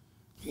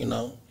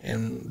him,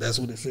 and that's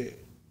what it said,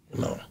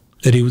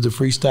 That he was the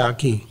freestyle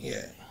king.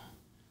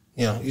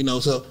 Yeah.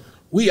 So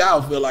we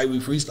all feel like we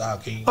freestyle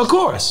kings. Of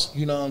course.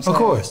 You know what I'm saying?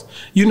 Of course.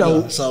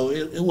 So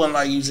it wasn't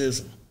like you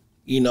just,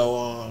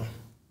 the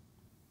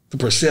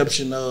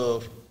perception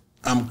of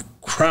I'm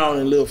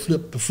crowning Lil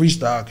Flip the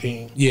freestyle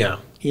king. Yeah.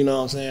 You know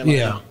what I'm saying?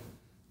 Like,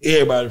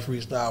 everybody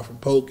freestyle from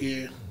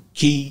Pokey,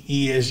 Key,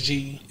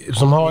 ESG.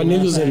 Some hard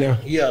niggas in there.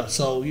 Yeah.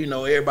 So,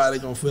 everybody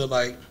gonna feel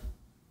like,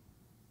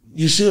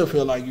 you should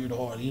feel like you're the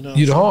hardest,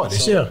 You the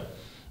hardest, yeah.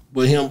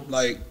 But him,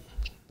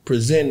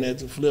 presenting that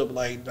to Flip,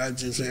 I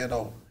just said,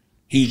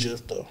 he's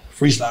just a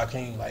freestyle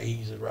king,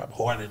 he's just rap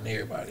harder than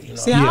everybody,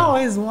 See, I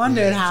always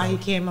wondered how he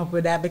came up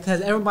with that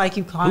because everybody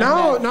keep calling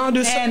him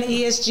that. And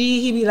ESG,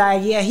 he be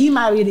like, yeah, he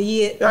might be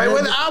the it. Right,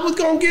 well, I was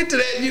gonna get to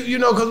that,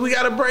 because we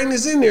gotta bring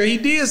this in there. He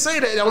did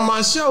say that on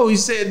my show. He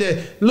said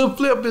that Lil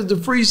Flip is the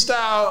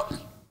freestyle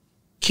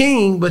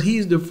king, but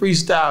he's the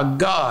freestyle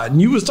god.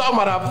 And you was talking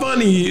about how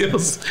funny he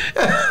is,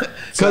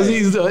 because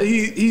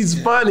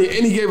he's funny,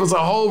 and he gave us a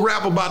whole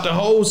rap about the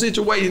whole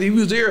situation. He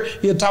was there.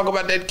 He'll talk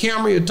about that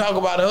camera. He'll talk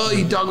about her.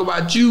 He'll talk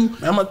about you.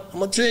 I'm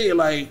gonna tell you,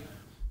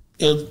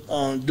 it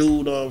was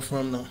dude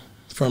from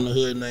the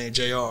hood named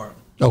JR.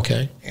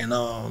 Okay. And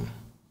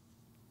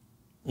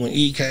when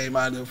E came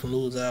out there from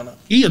Louisiana,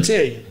 he'll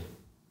tell you.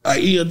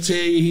 He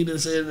done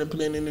said in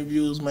plenty of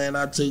interviews, man,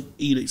 I took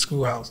E to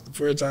Screwhouse the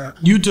first time.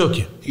 You took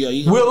him?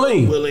 Yeah.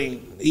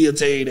 Willing. He'll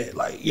tell you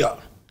that,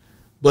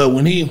 But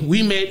when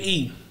we met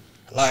E,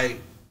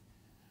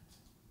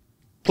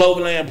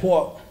 Cloverland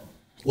Park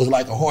was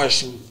like a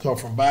horseshoe come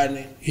from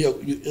Botany.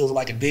 It was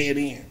like a dead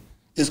end.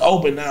 It's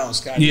open now,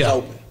 Scott. It's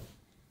open.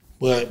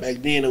 But back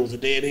then it was a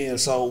dead end.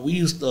 So we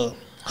used to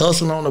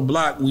hustle on the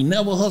block. We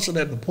never hustled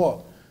at the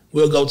park.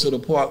 We'll go to the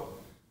park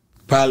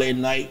probably at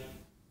night,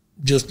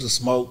 just to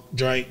smoke,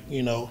 drink,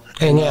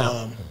 Hang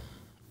out.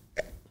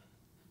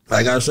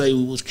 Like I say,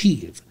 we was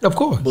kids. Of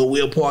course. But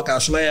we'll park our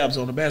slabs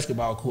on the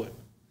basketball court.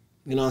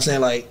 You know what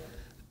I'm saying?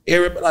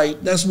 Everybody,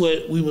 that's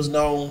what we was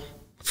known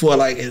for.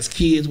 As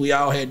kids, we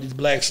all had these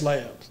black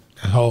slabs.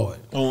 That's hard.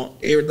 On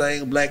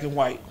everything black and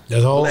white.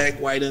 That's hard. Black,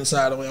 white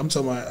inside. I'm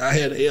talking about, I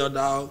had the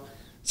L-Dog.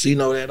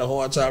 Cino had the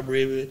hard top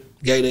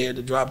rivet. Gator had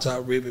the drop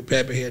top rivet.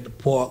 Pappy had the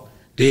park.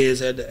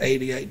 Dez had the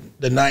 88,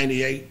 the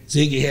 98.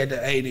 Ziggy had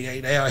the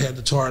 88. Al had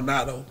the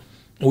Tornado.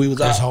 And we was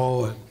That's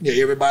hard.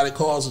 Yeah, everybody's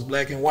cars was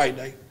black and white.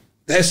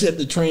 That set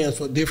the trends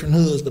for different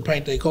hoods to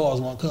paint their cars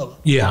one color.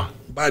 Yeah.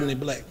 Botany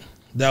black.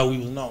 That we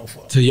was known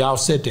for. So y'all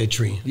set that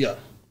trend. Yeah.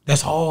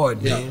 That's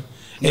hard, man.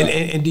 Yeah.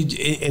 And did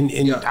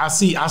you, I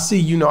see, I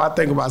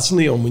think about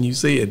Slim when you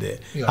said that.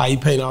 Yeah. How he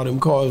paint all them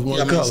cars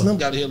one color. Slim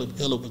got a hell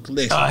of a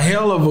collection. A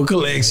hell of a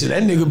collection.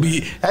 That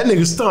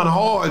nigga stunt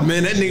hard,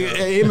 man. That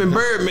nigga, him and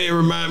Birdman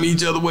remind me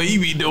each other what he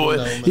be doing.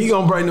 He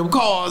gonna bring them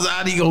cars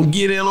out. He gonna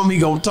get in them. He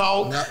gonna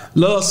talk.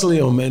 Love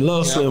Slim, man.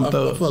 Slim. I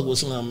fuck with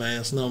Slim,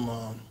 man. Slim,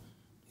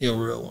 he a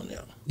real one,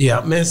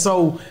 Yeah, man.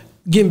 So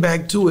getting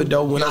back to it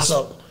though, when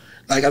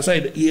like I say,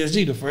 the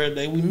ESG, the first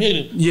day we met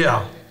him.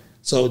 Yeah.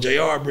 So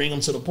JR bring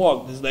him to the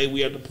park. This day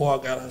we at the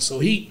park. So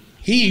he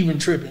even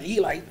tripping. He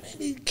man,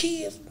 these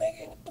kids,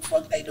 nigga, what the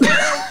fuck they doing?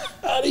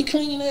 All these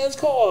clean ass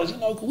cars,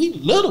 cause we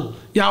little.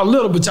 Y'all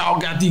little, but y'all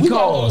got these cars. We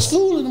got to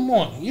school in the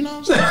morning, you know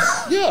what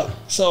I'm saying? Yeah.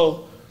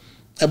 So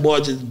That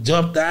boy just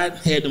jumped out,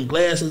 had them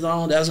glasses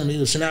on. That's when he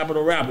was Snapper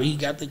the Rapper. He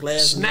got the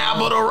glasses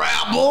Snapper on. the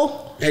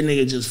Rapper. That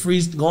nigga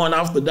just going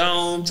off the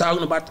dome,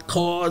 talking about the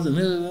cars and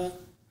everything.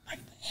 Like,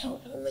 damn,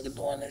 that nigga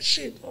doing that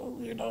shit, bro.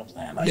 You know what I'm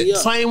saying? Like, The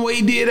same way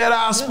he did at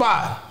our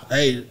spot.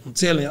 Hey, I'm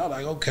telling you, I'm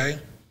like, okay.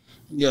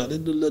 Yeah, this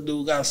little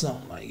dude got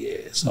something. Like,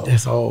 yeah. So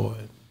That's hard.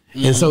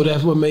 And so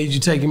that's what made you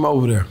take him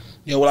over there.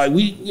 yeah, well, like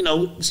we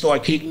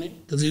started kicking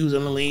it because he was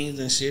in the leans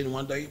and shit. And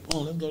one day,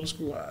 boom, let's go to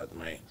Screw Eyes,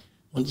 man.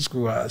 Went to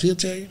Screw Eyes. He'll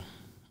tell you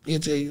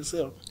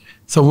yourself.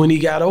 So when he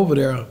got over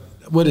there,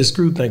 what did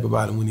Screw think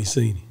about him when he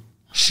seen him?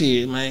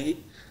 Shit, man.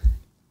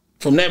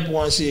 From that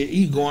point, shit,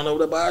 he going over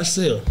there by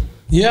himself.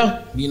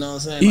 Yeah. You know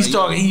what I'm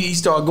saying? He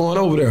started going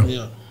over there.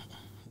 Yeah.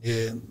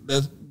 Yeah.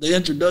 That's the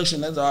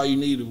introduction. That's all you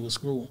needed was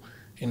Screw.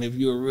 And if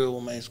you're a real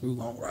one, man, Screw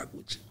gonna rock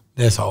with you.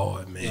 That's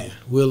hard, man. Yeah.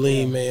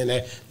 Willeen,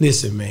 man.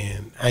 Listen,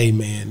 man. Hey,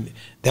 man.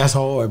 That's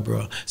hard,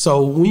 bro.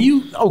 So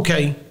when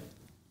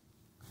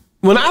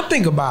I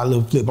think about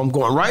Lil Flip, I'm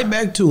going right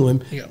back to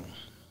him. Yeah.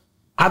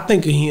 I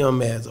think of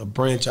him as a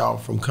branch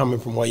out from coming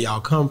from where y'all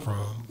come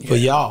from for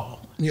y'all.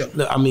 Yeah.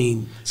 I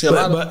mean,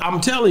 but I'm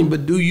telling you,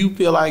 but do you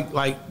feel like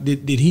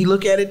did he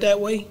look at it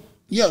that way?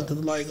 Yeah,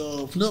 because like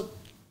Flip,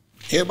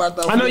 everybody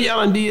thought I know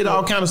y'all done did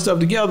all kind of stuff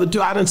together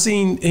too. I done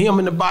seen him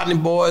and the Botany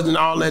Boyz and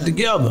all that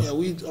together. Yeah,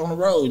 we on the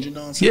road, you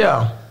know what I'm saying?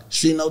 Yeah.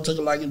 Shino took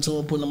a liking to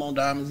him, putting him on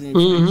diamonds and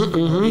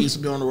he used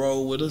to be on the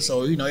road with us.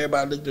 So,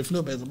 everybody looked at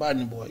Flip as a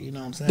Botany boy, you know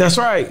what I'm saying? That's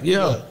right,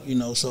 yeah.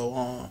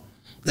 So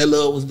that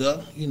love was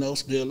there,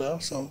 still there.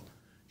 So,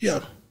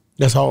 yeah.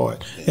 That's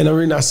hard. Yeah. And the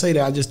reason I say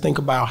that, I just think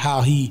about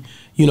how he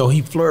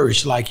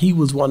flourished. Like he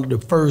was one of the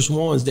first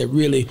ones that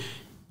really,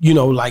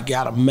 like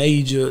got a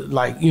major,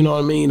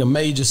 a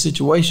major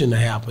situation to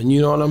happen.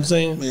 You know what I'm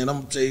saying? Man, I'm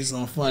gonna tell you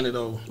something funny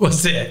though.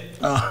 What's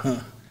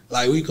that?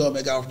 Like we come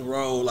back off the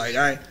road, like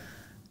I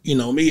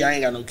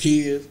ain't got no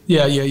kids.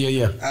 Yeah.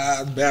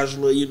 I was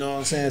bachelor, you know what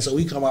I'm saying? So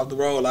we come off the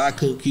road, like, I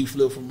couldn't keep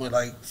Flip from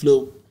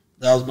Flip.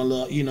 That was my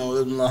little, it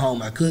was my little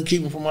home. I couldn't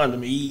keep him from under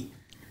me.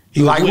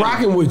 He like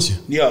rocking with you.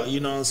 Yeah, you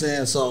know what I'm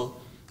saying? So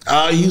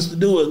all he used to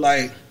do is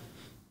like,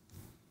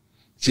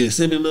 just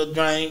sip a little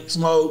drink,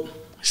 smoke,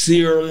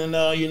 cereal in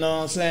there, you know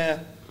what I'm saying?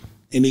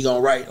 And he gonna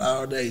write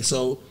all day.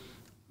 So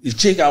this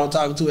chick I was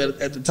talking to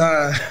at the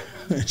time,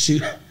 she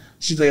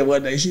said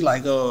one day, she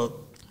like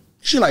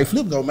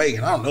Flip gonna make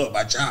it. I don't know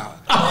about y'all.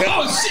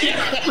 Oh shit!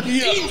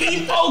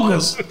 He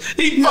focused.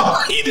 He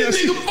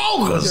this nigga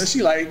focused. Yeah,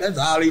 she like, that's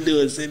all he do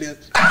is sit in the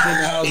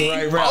house and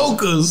write raps.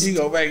 Focus. He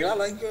gonna make it. I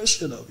like, girl,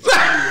 shut up. This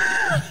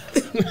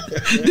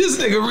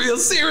nigga real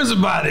serious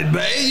about it,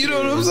 man. You know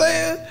what I'm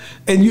saying?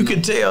 And you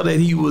could tell that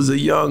he was a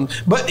young,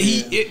 but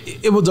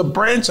it was a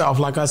branch off.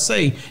 Like I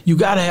say, you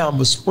gotta have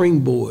a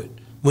springboard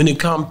when it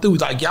come through.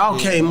 Like y'all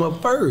came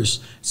up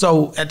first.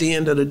 So at the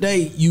end of the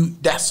day,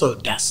 that's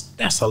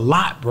a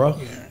lot, bro.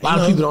 Yeah. A lot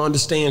of people don't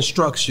understand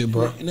structure,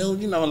 bro. And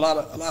a lot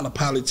of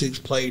politics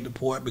played the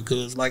part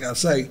because, like I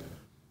say,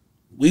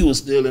 we was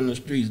still in the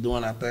streets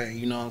doing our thing.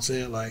 You know what I'm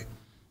saying? Like,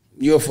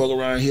 you'll fuck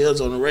around here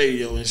on the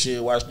radio and shit,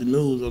 watch the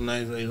news on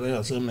nights,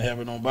 something to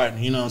happen on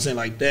Botany. You know what I'm saying?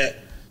 Like that.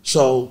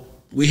 So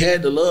we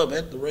had the love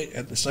at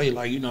the state,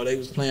 like, they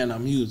was playing our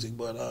music.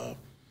 But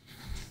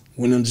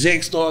when them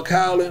Jacks started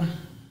calling,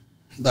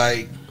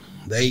 like,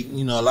 they,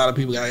 a lot of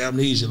people got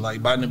amnesia,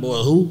 like, Botany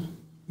boy who?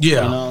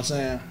 Yeah. You know what I'm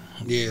saying?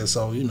 Yeah,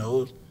 so,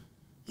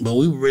 but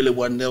we really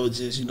wasn't never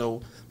just,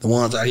 the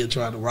ones out here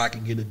trying to rock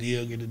and get a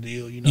deal, you know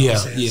what I'm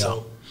saying? Yeah.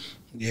 So,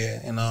 yeah,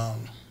 and,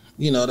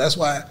 that's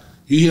why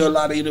you hear a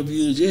lot of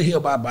interviews, you hear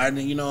about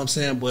Botany, you know what I'm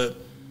saying? But,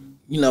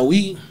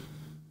 we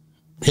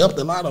helped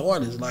a lot of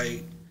artists,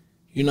 like,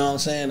 you know what I'm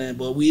saying?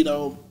 But we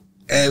don't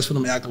ask for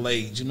them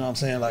accolades, you know what I'm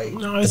saying? Like,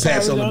 no, it's the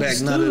pats on the back,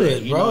 none of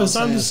that. Bro, it's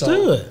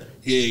understood. So,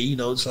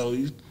 yeah, so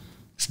you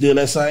still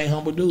that same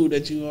humble dude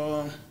that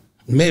you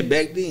met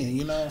back then,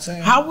 you know what I'm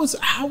saying? How was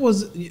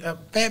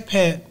Fat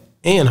Pat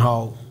and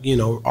Hog,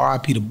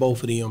 R.I.P. to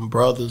both of them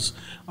brothers.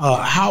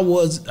 How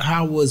was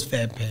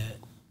Fat Pat?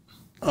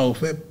 Oh,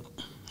 Fat,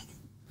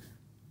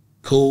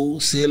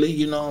 cool, silly,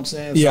 you know what I'm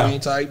saying? Yeah. Same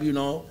type,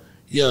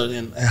 Yeah,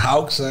 and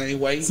Hawk, same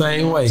way.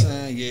 Same way.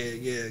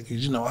 Yeah,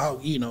 because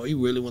Hawk, he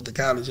really went to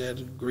college, had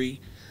a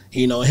degree.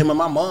 Him and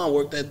my mom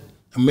worked at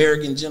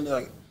American General,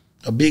 like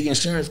a big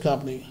insurance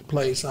company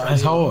place.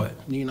 That's hard.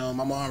 My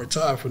mom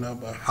retired from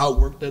that, but Hawk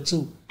worked there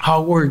too.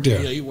 Hawk worked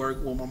there? Yeah, he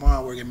worked with my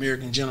mom, worked at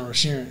American General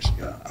Insurance,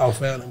 off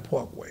Allen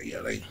Parkway.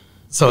 Yeah, they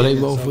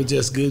both were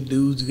just good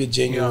dudes, good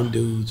genuine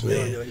dudes,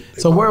 man. Yeah,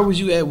 so where was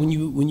you at when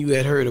you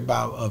had heard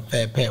about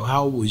Fat Pat?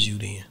 How old was you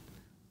then?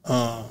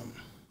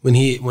 When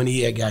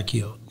he had got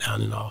killed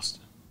down in Austin.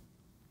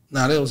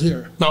 Nah, that was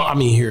here. No, I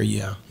mean here,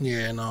 yeah.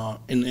 Yeah,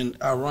 and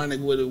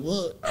ironic what it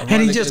was.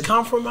 Had he just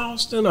come from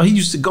Austin, or he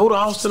used to go to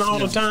Austin all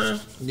the time?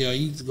 Yeah,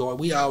 he used to go.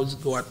 We always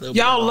go out there.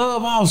 Y'all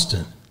love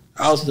Austin.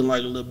 Austin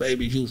like a little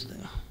baby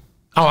Houston.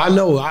 Oh, I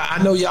know.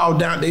 I know y'all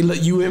down. They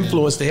let you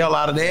influence the hell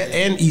out of that,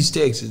 and East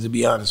Texas. To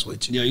be honest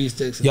with you, yeah, East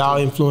Texas. Y'all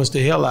influenced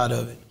the hell out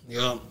of it.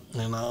 Yeah,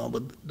 and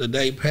but the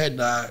day Pat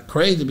died,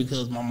 crazy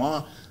because my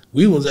mom.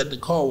 we was at the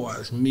car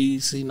wash. Me,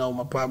 C-No,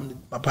 my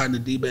partner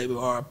D-Baby,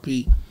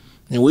 RP.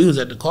 And we was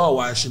at the car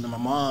wash, and my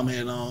mom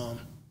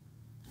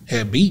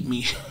had beat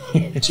me.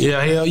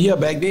 Yeah, hell yeah.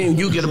 Back then,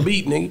 you get a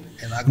beat, nigga.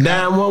 And I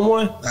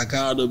 911? I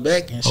called her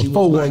back, and she was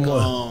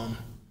 411. like,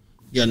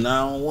 yeah,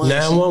 911.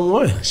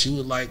 911. She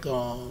was like,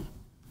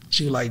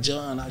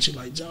 John, at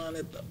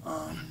the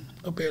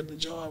up here at the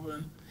job,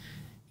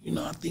 and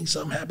I think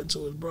something happened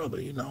to his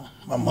brother.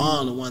 My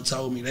mom the one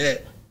told me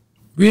that.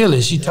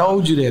 Really? She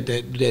told you that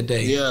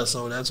day? Yeah.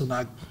 So that's when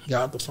I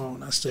got the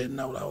phone. I said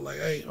no. I was like,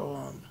 hey,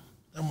 and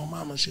my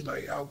mama, she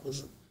like, I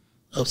was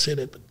upset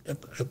at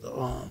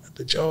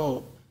the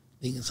job,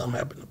 thinking something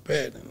happened to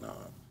Pat, and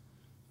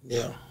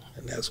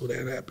and that's what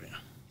that happened.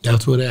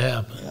 That's what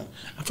happened. Yeah.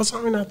 For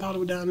some reason, I thought it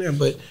was down there,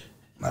 but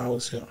I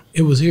was here.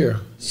 It was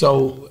here.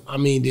 So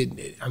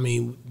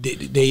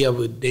did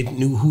they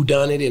knew who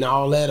done it and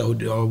all that,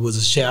 or was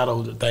a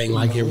shadow thing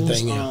like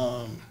everything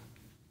else?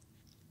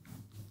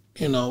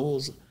 It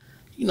was,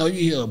 you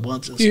hear a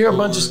bunch of stories. You know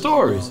what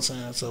I'm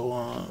saying?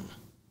 So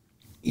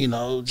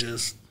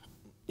just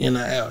in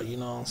the air, you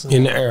know what I'm saying?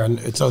 In the air.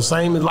 So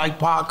same as like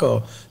Pac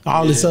or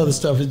all this other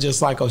stuff is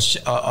just like a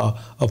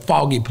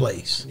foggy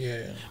place.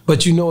 Yeah.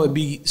 But it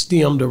be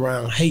stemmed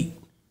around hate.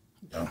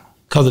 Yeah.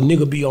 Cause a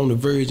nigga be on the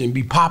verge and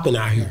be popping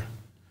out here.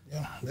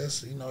 Yeah,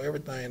 that's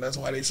everything. That's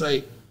why they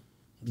say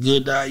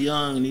good die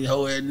young and these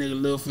whole ass nigga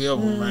live forever,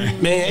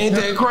 man. Man, ain't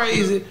that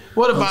crazy?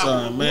 What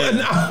about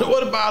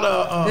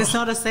They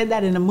sort of said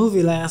that in a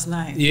movie last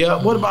night.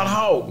 Yeah. What about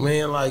Hulk,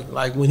 man?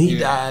 Like when he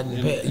died,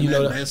 and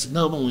that's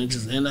another one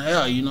just in the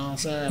air. You know what I'm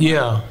saying?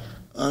 Yeah.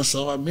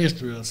 Unsolved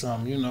mystery or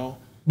something.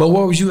 But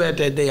where was you at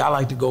that day? I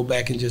like to go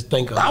back and just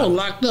think of. I was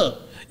locked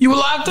up. You were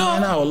locked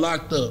up? Man, I was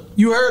locked up.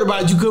 You heard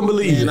about it, you couldn't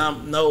believe it.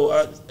 And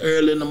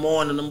early in the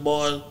morning, them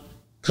boys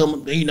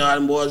come, how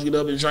them boys get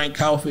up and drink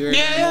coffee early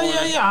in the morning.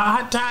 Yeah,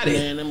 I tied it.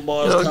 And them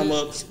boys come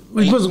up.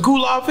 We put some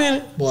cool off in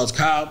it? Boys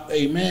call,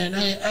 hey, man,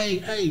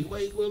 hey,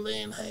 wait,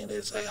 Willin, hey, they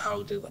say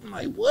how this. I'm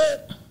like,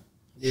 what?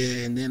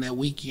 Yeah, and then that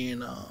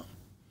weekend,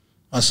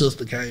 my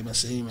sister came and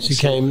seen me. She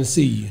came to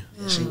see you.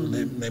 And she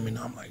would let me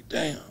know. I'm like,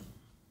 damn.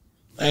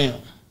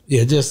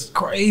 Yeah, just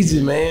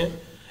crazy, man.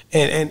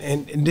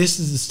 And this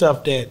is the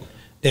stuff that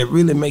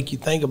really make you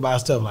think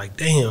about stuff like,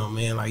 damn,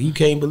 man, like you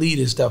can't believe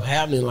this stuff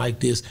happening like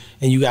this,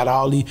 and you got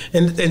all these,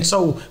 and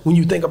so when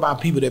you think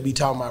about people that be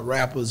talking about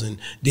rappers and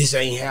this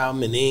ain't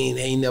happened and they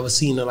ain't never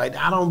seen it like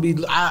that,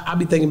 I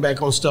be thinking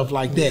back on stuff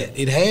like that.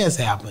 It has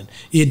happened.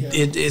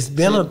 It's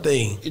been a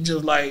thing. It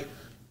just like,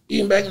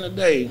 even back in the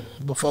day,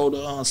 before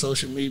the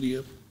social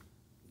media,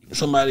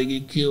 somebody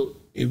get killed,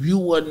 if you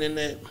wasn't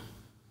in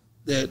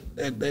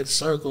that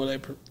circle,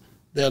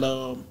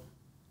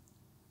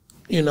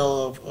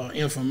 of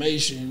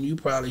information, you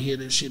probably hear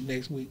this shit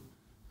next week.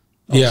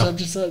 Such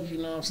and such, you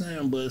know what I'm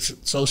saying? But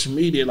social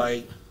media,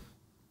 like,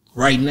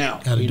 right now.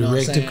 Got a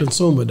direct to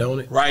consumer,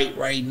 don't it?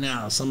 Right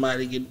now.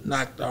 Somebody get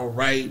knocked out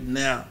right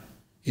now.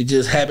 It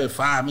just happened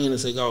 5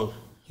 minutes ago.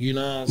 You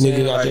know what I'm saying?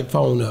 Nigga got their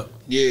phone up.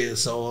 Yeah,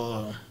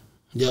 so,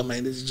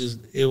 man, this is just,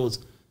 it was,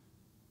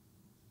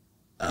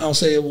 I don't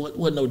say it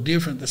wasn't no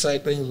different. The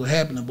same things were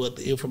happening, but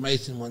the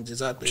information wasn't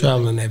just out there.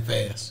 Traveling that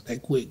fast.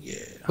 That quick, yeah.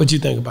 What you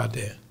think about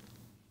that?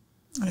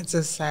 It's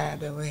just sad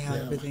the way how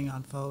everything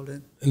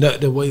unfolded. And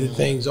the way that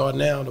things are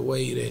now, the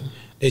way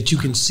that you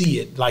can see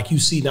it, like you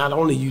see not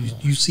only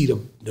you see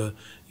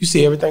you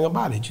see everything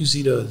about it. You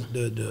see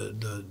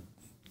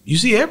you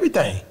see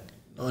everything.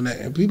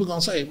 And people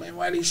gonna say, man,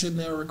 why they sitting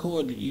there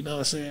recording? You know what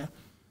I'm saying?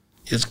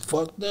 It's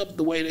fucked up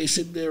the way they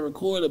sit there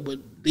recording. But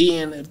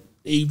then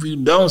if you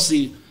don't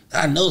see,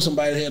 I know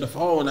somebody had a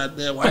phone out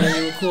there. Why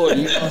they recording?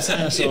 You know what I'm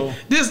saying? So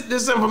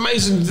this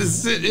information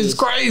is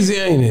crazy,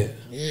 ain't it?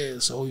 Yeah,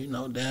 so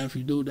damn if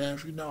you do, damn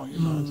if you don't. You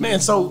know what I'm man,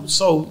 saying?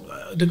 so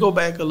to go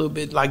back a little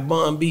bit, like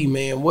Bun B,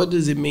 man, what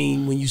does it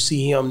mean when you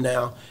see him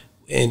now,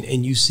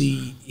 and you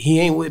see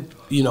he ain't with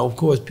of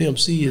course Pimp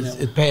C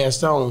is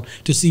passed on,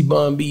 to see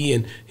Bun B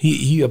and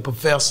he a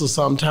professor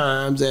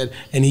sometimes and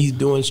he's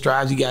doing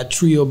strides. He got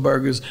Trio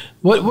Burgers.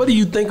 What do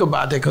you think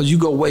about that? Because you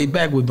go way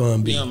back with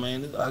Bun B. Yeah,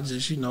 man, I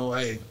just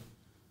hey,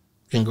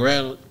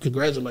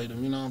 congratulate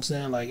him. You know what I'm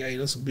saying? Like, hey,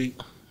 that's a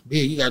big.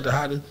 You got the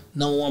hottest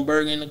 #1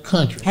 burger in the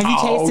country. Have you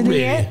tasted it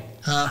yet?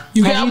 Huh? Have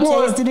you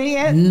tasted it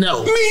yet?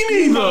 No. Me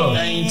neither.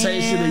 I ain't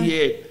tasted it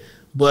yet.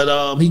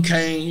 But he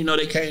came,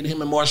 they came to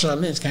him and Marshawn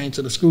Lynch came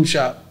to the screw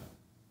shop.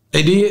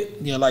 They did?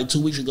 Yeah, like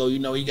 2 weeks ago, he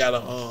got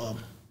a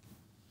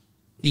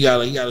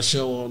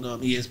show on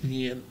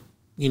ESPN,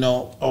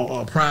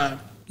 on Prime.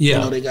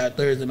 Yeah. They got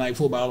Thursday Night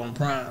Football on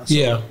Prime. So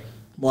yeah.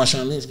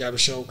 Marshawn Lynch got a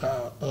show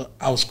called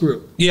Out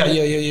Script.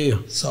 Yeah.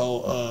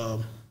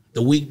 So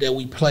the week that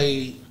we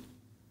played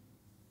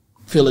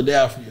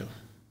Philadelphia,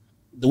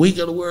 the week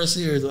of the World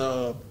Series,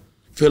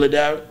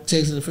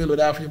 Texas and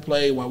Philadelphia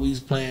played while we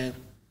was playing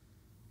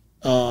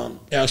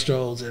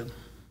Astros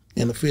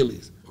and the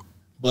Phillies.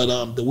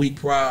 But the week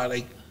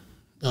prior,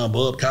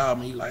 Bub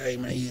called me, like, hey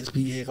man,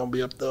 ESPN gonna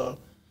be up there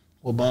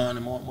with Bond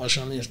and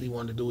Marshawn Lynch. He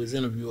wanted to do his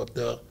interview up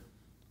there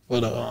for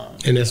the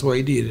and that's where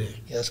he did it.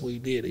 That's where he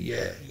did it,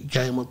 yeah. He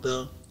came up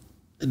there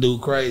The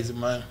dude crazy,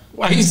 man.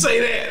 Why you say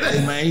that?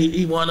 Hey, man,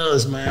 he one of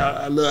us, man.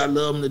 I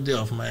love him to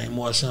death, man.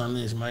 Marshawn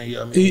Lynch, man.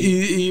 I mean,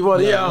 He one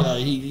of y'all?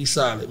 Yeah, he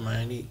solid,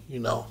 man. You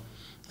know,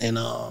 and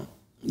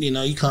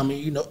he come in,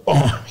 you know,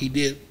 he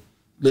did,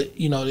 the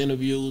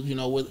interviews, you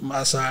know, with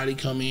my side. He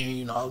come in,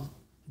 you know,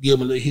 give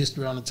him a little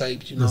history on the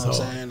tapes, you know what I'm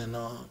saying, and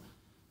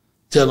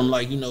tell him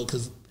like, you know,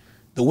 because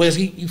the West,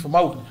 he from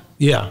Oakland.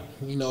 Yeah.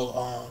 You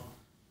know,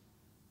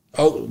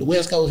 the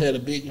West Coast had a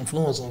big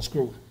influence on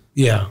Screw.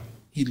 Yeah.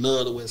 He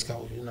loved the West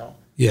Coast, you know.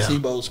 Yeah.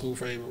 Seabo's Screw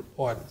favorite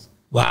artist.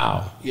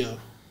 Wow. Yeah.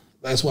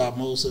 That's why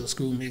most of the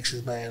Screw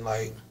mixes, man,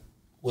 like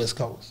West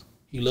Coast.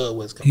 He loved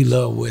West Coast. He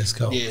loved West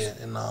Coast. Yeah,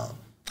 and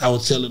I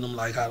was telling him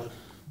like how,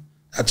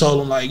 I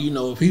told him like, you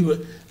know, if he were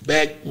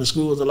back when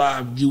Screw was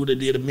alive, you would have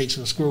did a mix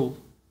of Screw,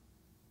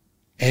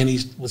 and he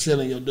was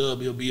selling your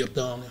dub, he'll be up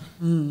there on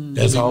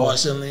there. That's all.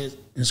 Marshall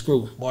and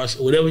Screw,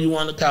 whatever you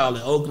want to call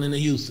it, Oakland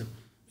and Houston.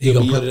 He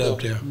gonna put it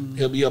up there.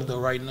 He'll be up there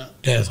right now.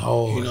 That's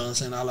hard. You know what I'm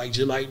saying? I like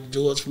just like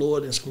George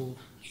Floyd and Screw.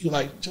 You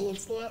like George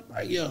Floyd?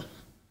 Like, yeah.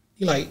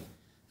 He like,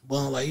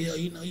 well, like, yeah,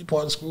 you know, he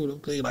part of Screw.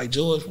 Okay, like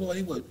George Floyd,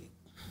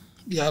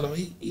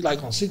 he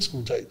like on 6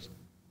 Screw tapes.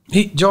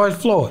 George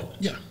Floyd.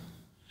 Yeah.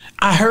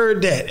 I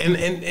heard that.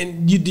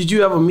 And did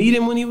you ever meet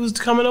him when he was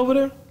coming over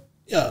there?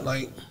 Yeah,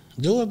 like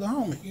George the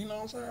homie. You know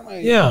what I'm saying?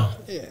 Like, yeah.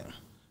 Yeah.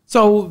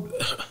 So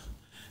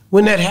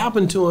when that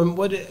happened to him,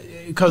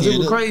 because it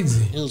was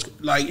crazy. It was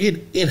like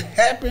it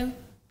happened,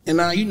 and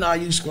now you know how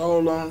you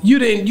scroll on.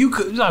 You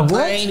could like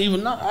what? I ain't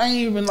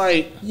even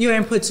like. You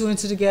ain't put two and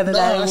two together. No,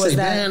 that I was say,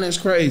 that. damn, that's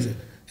crazy.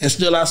 And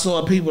still, I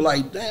saw people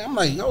like, damn, I'm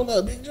like, hold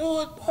up, Big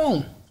George,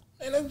 boom,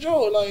 man, that's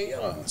George, like,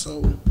 yeah.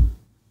 So,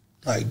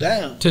 like,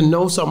 damn. To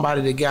know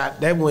somebody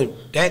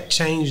that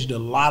changed a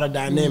lot of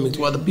dynamics.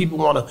 Whether people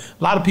a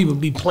lot of people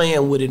be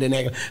playing with it and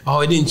acting,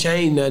 it didn't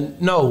change nothing.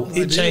 No,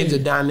 it changed the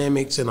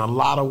dynamics in a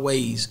lot of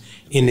ways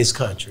in this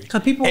country.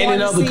 Because people and want in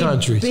to other see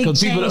countries. big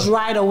change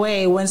right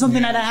away. When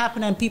something like that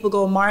happens and people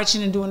go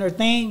marching and doing their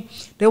thing,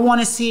 they want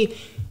to see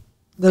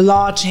the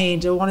law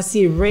change. They want to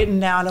see it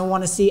written down. They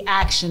want to see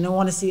action. They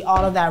want to see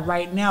all of that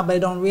right now, but they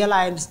don't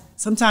realize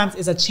sometimes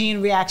it's a chain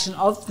reaction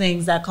of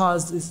things that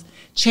causes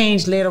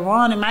change later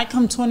on. It might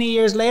come 20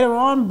 years later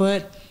on,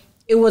 but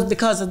it was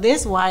because of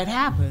this why it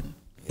happened.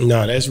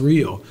 No, that's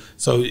real.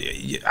 So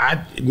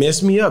it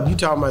messed me up. You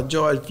talking about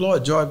George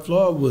Floyd. George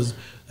Floyd was,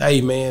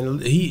 hey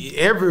man,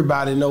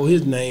 everybody know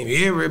his name.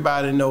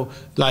 Everybody know,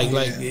 like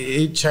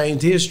it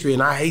changed history,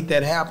 and I hate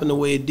that happened the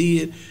way it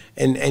did.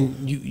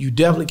 And you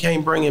definitely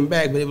can't bring him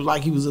back, but it was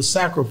like he was a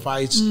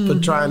sacrifice for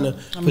trying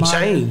for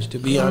change, to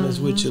be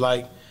honest with you.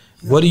 Like,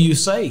 what do you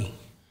say?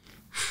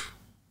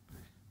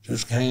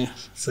 Just can't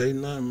say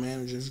nothing,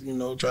 man. Just, you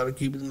know, try to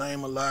keep his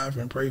name alive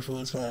and pray for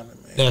his family,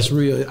 man. That's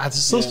real. My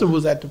sister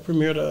was at the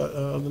premiere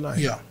the other night.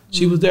 Yeah.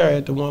 She was there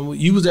at the one.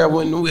 You was there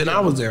when I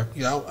was there.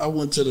 Yeah, I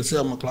went to the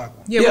 7 o'clock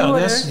one.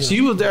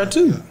 She was there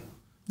too.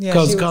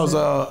 Because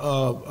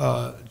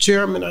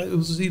chairman, it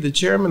was either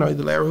chairman or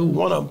either Larry, who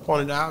one of them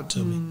pointed out to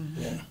me.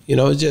 Yeah. You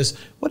know, it's just,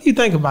 what do you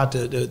think about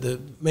the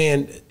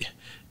man?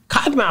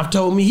 Cottonmouth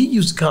told me he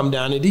used to come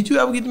down there. Did you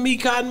ever get to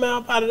meet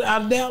Cottonmouth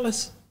out of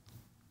Dallas?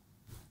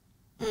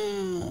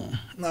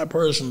 Not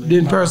personally.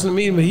 Didn't personally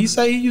meet him, but he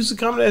said he used to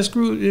come to that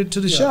Screw to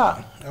the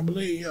shop. I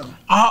believe,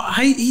 yeah.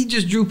 He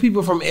just drew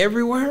people from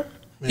everywhere,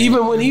 man,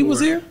 even when he was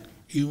here?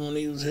 Even when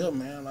he was here,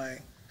 man.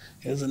 Like,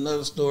 there's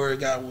another story I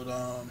got with,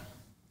 I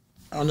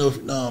don't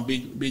know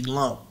if Big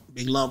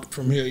Lump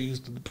from here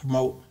used to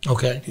promote.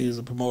 Okay. He was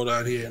a promoter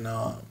out here, and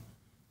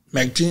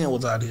Mac 10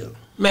 was out here.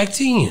 Mac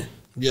 10?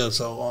 Yeah,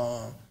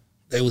 so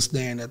they was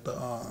staying at the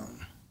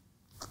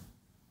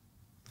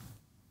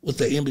what's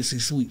the Embassy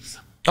Suites.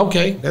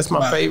 Okay, that's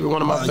my favorite.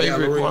 One of my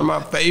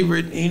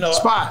favorite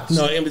spots. You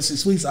know, Embassy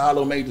Suites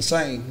all made the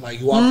same. Like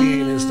you walk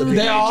in, and it's the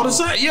they're all the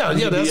same. Yeah,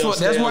 that's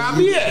where I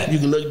be at. You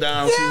can look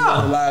down, see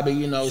the lobby.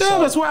 You know, yeah,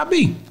 that's where I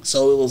be.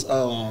 So it was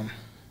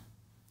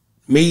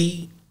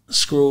me,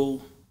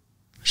 Screw,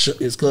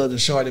 his cousin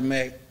Shorty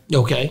Mac.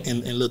 Okay.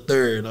 And Lil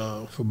Third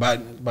for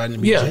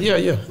Botany. Yeah.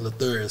 Lil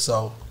Third.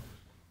 So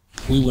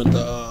we went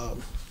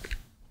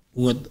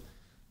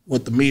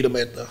to meet him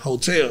at the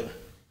hotel.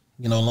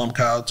 You know, Lump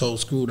Kyle told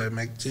Screw that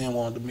Mac 10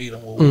 wanted to meet him.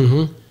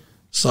 Mm-hmm.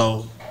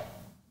 So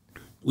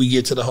we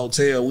get to the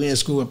hotel. We in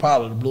Screw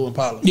Impala, the Blue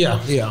Impala.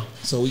 Yeah.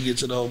 So we get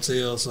to the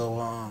hotel.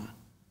 So,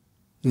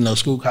 you know,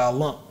 Screw called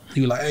Lump. He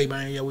was like, hey,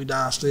 man, we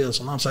downstairs.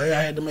 So I'm saying, hey,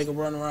 I had to make a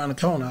run around the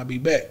corner. I'll be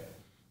back.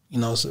 You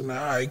know, so, all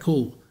right,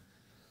 cool.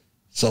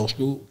 So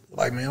Screw,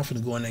 like, man, I'm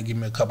finna go in there and give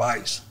me a cup of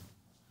ice.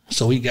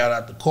 So he got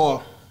out the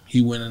car.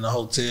 He went in the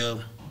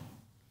hotel.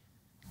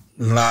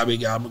 In the lobby,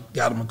 got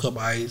him a cup of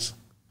ice.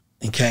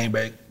 And came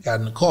back, got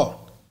in the car.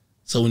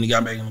 So when he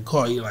got back in the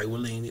car, he like,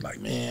 Willeen, he like,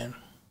 man.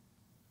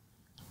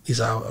 He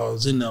said, I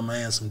was in there,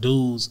 man, some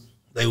dudes,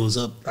 they was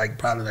up like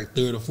probably like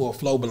 3rd or 4th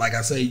floor, but like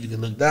I said, you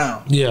can look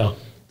down. Yeah.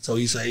 So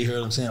he said he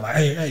heard them saying like,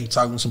 hey,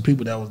 talking to some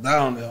people that was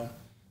down there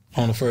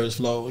on the 1st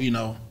floor, you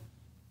know.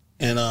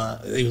 And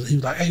he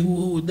was like, hey,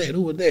 who was that?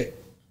 Who was that?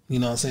 You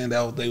know what I'm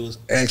saying? They was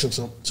asking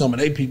some of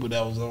their people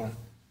that was on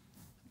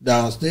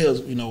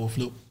downstairs, you know,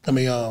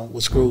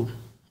 with Screw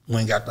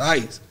when he got the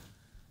ice.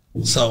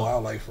 So I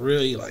was like, for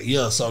real? He like,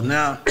 yeah. So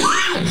now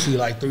you see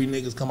like 3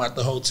 niggas come out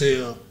the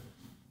hotel,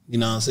 you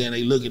know what I'm saying?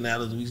 They looking at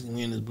us,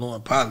 we in this blue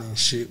and poly and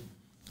shit.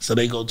 So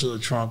they go to a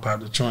trunk, pop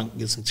the trunk,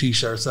 get some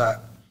t-shirts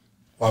out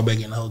while back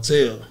in the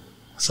hotel.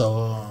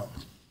 So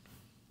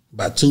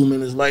about 2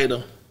 minutes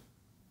later,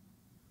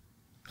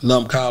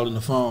 Lump called in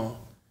the phone.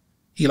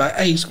 He like,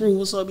 hey, Screw,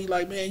 what's up? He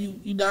like, man,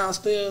 you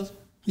downstairs?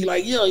 He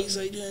like, yeah. He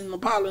say, you in the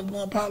Apollo,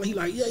 blue and poly. He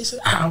like, yeah. He said,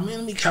 oh, man,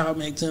 let me call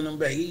Mac 10 them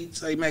back. He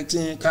say, Mac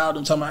 10 called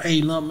him, talking about,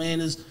 hey, Lump, man,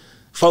 there's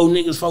 4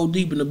 niggas 4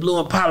 deep in the blue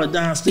and poly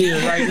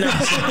downstairs right now.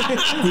 So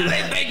he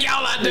like, take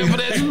y'all out there for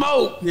that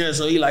smoke. Yeah,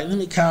 so he like, let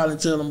me call and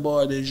tell them,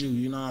 boy, that's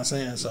you know what I'm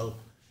saying? So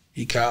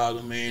he called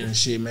him, man, and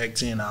shit, Mac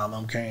 10, all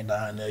them came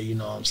down there, you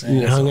know what I'm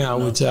saying? Yeah, hung out you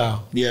know, with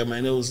y'all. Yeah,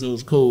 man, it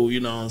was cool, you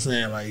know what I'm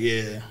saying? Like,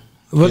 yeah.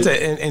 What's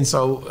that? And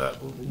so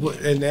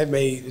that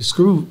made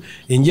Screw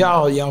and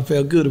y'all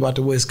felt good about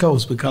the West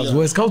Coast because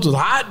West Coast was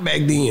hot back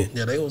then.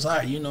 Yeah, they was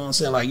hot, you know what I'm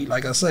saying?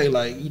 Like I say,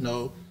 like, you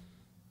know,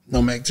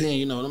 no Mac 10,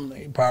 you know, them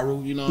they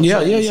Pyru, you know what I'm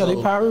saying? Yeah, they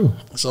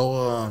Pyru.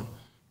 So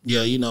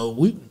yeah, you know,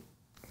 we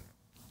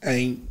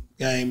ain't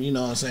game, you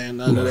know what I'm saying,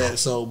 none of that.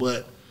 So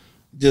but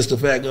just the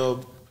fact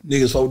of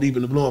niggas 4 deep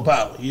in the blue and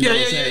power. You know what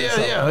I'm saying?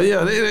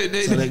 Yeah.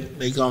 So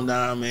they come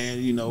down,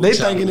 man, you know. They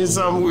thinking it's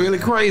something really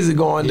crazy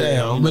going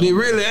down, you but know. it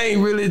really ain't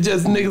really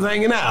just niggas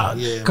hanging out.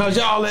 Yeah. Cause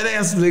y'all let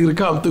ask nigga to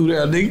come through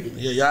there, nigga.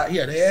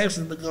 Yeah, they asked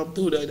us to come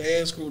through there. They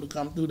asked Screw to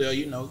come through there,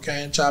 you know,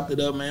 came chopped it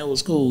up, man, it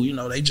was cool. You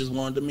know, they just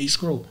wanted to meet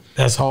Screw.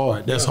 That's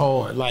hard. That's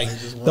hard. Like,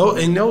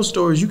 in those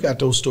stories, you got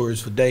those stories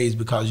for days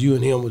because you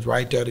and him was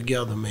right there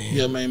together, man.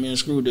 Yeah, man, me and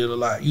Screw did a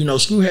lot. You know,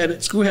 Screw had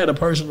a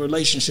personal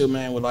relationship,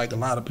 man, with like a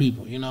lot of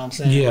people, you know what I'm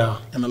saying? Yeah.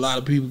 And a lot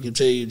of people can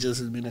tell you just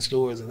as many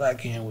stories as I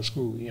can with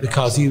Screw. You know?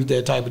 Because he was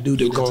that type of dude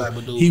he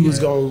was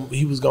going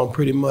to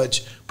pretty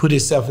much put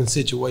himself in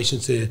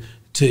situations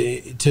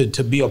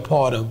to be a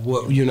part of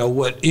what, you know,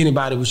 what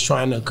anybody was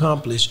trying to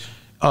accomplish.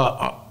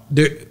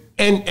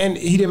 And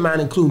he didn't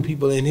mind including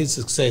people in his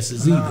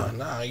successes either.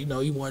 Nah, you know,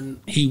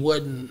 he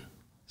wasn't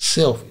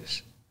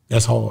selfish.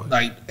 That's hard.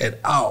 Like, at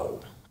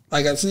all.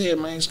 Like I said,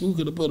 man, Screw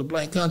could have put a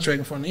blank contract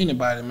in front of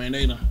anybody, man.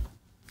 They done.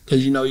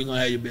 Because you know you're going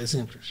to have your best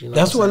interest. You know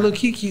that's what Lil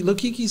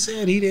Keke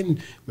said. He didn't,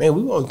 man,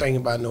 we weren't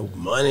thinking about no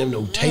money,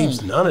 no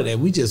tapes, none of that.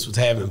 We just was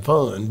having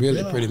fun,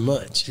 really, pretty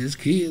much. Just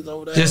kids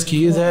over there. Just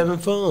kids having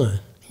fun.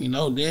 You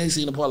know, then you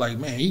see the part like,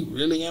 man, he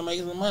really ain't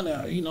making some money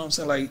out. You know what I'm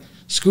saying? Like,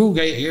 Screw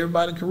gave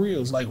everybody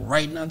careers, like,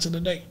 right now to the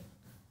day.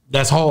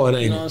 That's hard,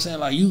 ain't it? You know what I'm saying?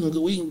 Like,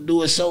 we can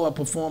do a show and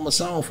perform a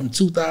song from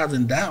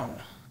 2000 down,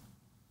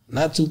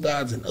 not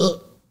 2000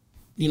 up.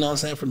 You know what I'm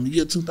saying? From the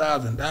year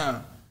 2000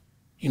 down.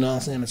 You know what I'm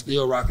saying? And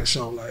still rock a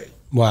show like.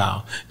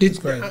 Wow. Did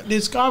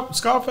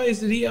Scarface,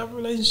 did he have a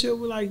relationship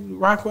with like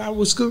rock out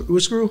with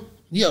Screw?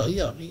 Yeah, he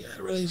had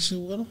a relationship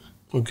with him.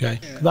 Okay.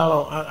 Yeah.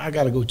 Cause I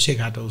got to go check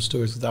out those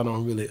stories because I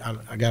don't really,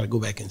 I got to go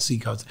back and see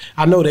because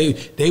I know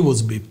they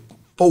was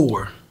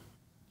before.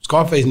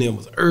 Scarface and them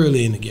was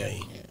early in the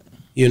game. Yeah.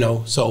 You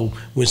know, so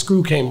when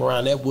Screw came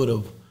around, that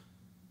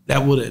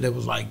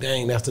was like,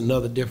 dang, that's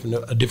a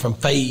different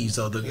phase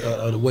of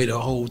the way the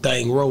whole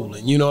thing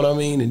rolling. You know what I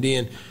mean? And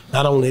then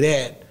not only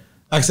that,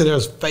 like I said,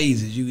 there's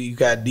phases. You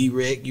got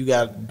D-Rec, you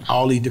got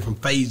all these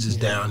different phases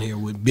down here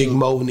with Big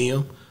Mo and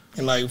them.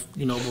 And like,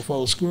 you know,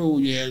 before Screw,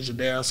 you had your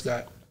Daryl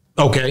Scott.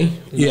 Okay,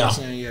 you know what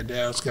I'm saying? Yeah,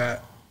 Daryl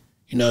Scott.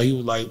 You know, he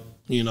was like,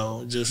 you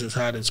know, just as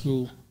hot as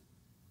Screw.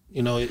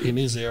 You know, in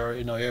his era,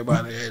 you know,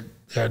 everybody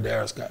had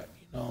Daryl Scott.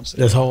 You know what I'm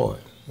saying? That's hard.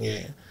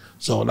 Yeah.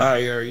 So in our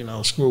era, you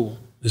know, Screw.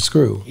 The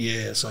Screw.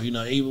 Yeah, so, you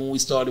know, even when we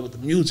started with the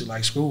music,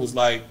 like, Screw was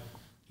like,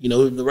 you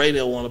know, if the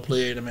radio want to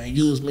play it, man,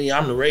 use me,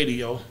 I'm the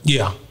radio.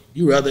 Yeah.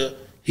 You rather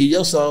hear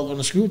your song on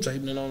the Screw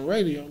tape than on the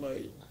radio,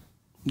 like,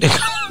 you know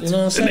what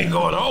I'm saying? They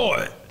going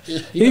hard. Yeah.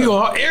 He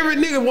going, every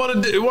nigga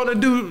want to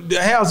do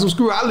the house of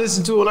Screw. I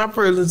listen to it when I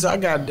first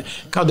listen.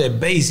 Cause that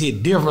bass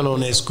hit different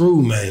on that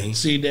Screw, man.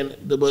 See,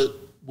 but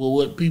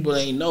what people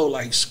ain't know,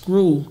 like,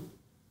 Screw,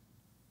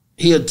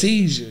 he'll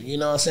tease you, you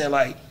know what I'm saying?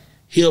 Like,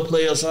 he'll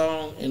play a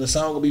song, and the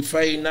song will be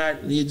fading out,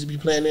 and he'll just be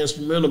playing the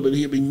instrumental, but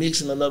he'll be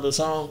mixing another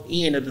song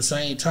in at the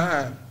same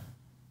time.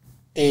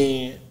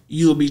 And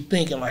you'll be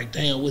thinking, like,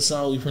 damn, what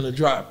song we finna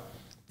drop?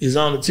 It's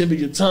on the tip of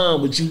your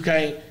tongue, but you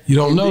can't. You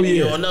don't know yet.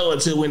 You don't know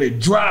until when it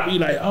drop, you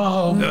like,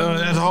 oh.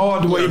 That's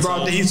hard the way he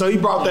brought that. So he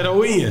brought that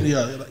in.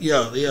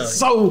 Yeah.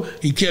 So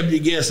he kept you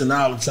guessing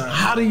all the time.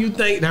 How do you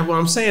think, that's what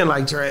I'm saying,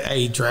 like,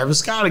 Travis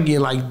Scott again,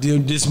 like,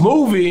 this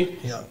movie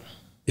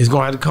is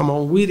going to have to come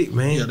on with it,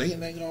 man. Yeah,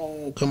 they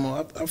going to come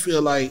on. I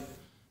feel like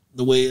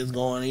the way it's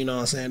going, you know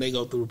what I'm saying, they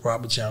go through the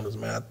proper channels,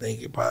 man. I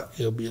think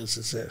it'll be a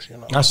success, you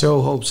know. I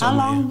sure hope so, How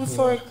long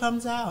before it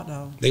comes out,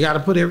 though? They got to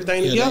put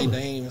everything together. They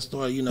ain't even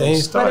started, you know. They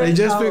ain't started. They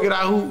just figured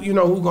out who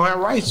going to have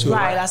rights to it.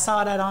 Right, I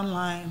saw that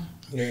online.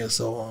 Yeah,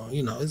 so,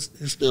 you know, it's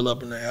still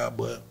up in the air,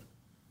 but,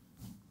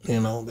 you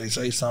know, they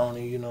say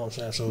Sony, you know what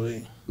I'm saying, so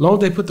they... long as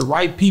they put the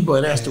right people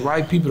and ask the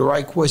right people the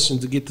right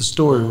questions to get the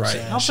story right.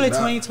 Hopefully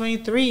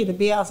 2023 to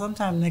be out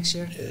sometime next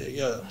year.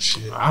 Yeah,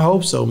 shit. I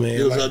hope so, man.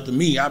 It was up to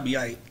me, I'd be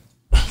like,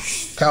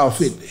 Kyle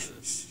 50.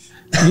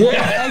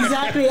 Yeah,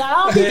 Exactly. I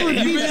don't think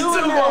we'd be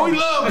doing that. We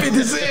love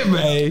 50 Cent,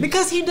 man.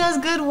 Because he does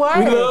good work.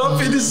 We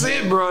love 50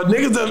 Cent, bro.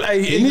 Niggas done,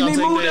 hey, and then he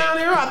moved down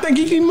here. I think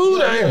he can move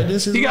down here.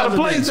 He got a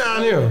place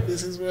down here.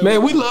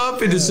 Man, we love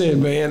 50 Cent,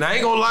 man. I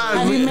ain't gonna lie.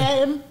 Have you met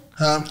him?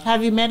 Huh?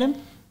 Have you met him?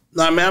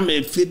 Nah, man, I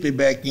met 50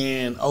 back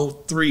in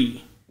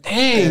 03.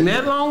 Dang,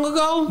 that long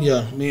ago?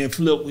 Yeah, me and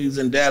Flip, we was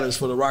in Dallas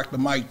for the Rock the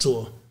Mic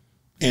tour.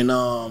 And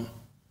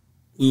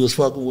we was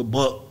fucking with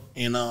Buck,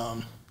 and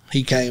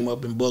he came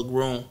up in Buck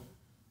room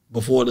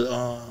before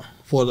the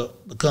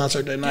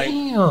concert that night.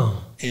 Damn.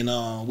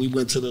 And we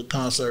went to the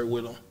concert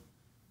with him.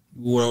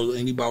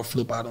 And he brought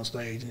Flip out on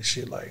stage and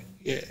shit, like,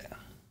 yeah.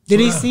 Did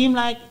he seem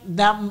like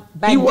that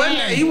back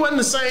then? He wasn't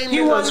the same.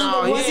 He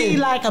wasn't. Was he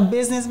like a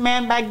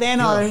businessman back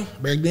then, or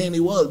back then he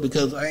was,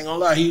 because I ain't gonna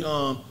lie, he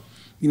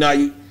you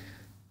know,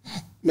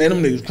 man,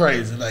 them niggas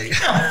crazy, like,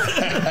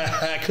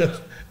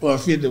 well,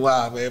 50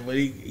 wild, man, but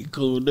he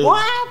cool dude.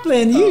 what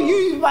happened?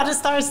 You about to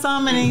start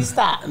something and you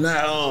stopped.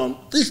 Now,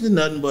 this is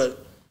nothing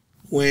but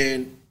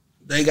when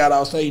they got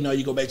off stage, you know,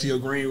 you go back to your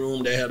green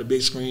room, they had a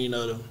big screen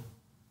of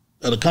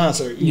the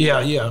concert.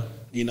 Yeah.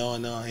 You know,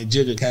 and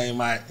UGK came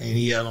out and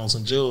he had on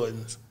some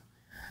Jordans.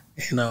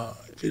 And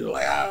people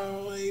like,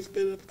 oh, he's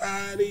been a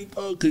fine these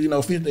folks. Because, you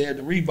know, 50 had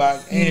the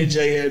Reebok and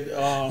Jay had the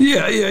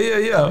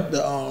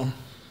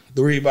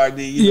Reebok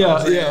did, you know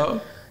what I'm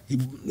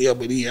saying?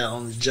 But he had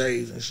on his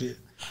J's and shit.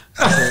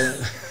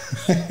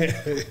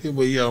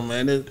 But yeah,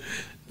 man,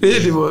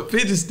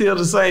 50 still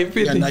the same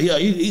 50.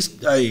 He's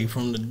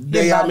from the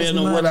day I met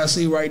him, what I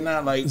see right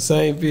now, like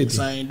same 50,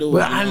 same dude.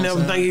 But I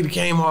never think he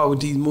came hard with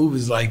these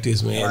movies like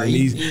this, man. Like,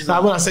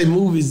 and when I say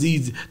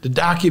movies, the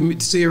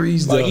document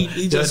series, like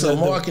he just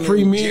the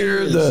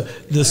premiere,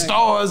 the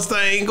Stars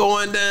thing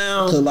going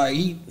down. So like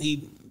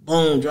he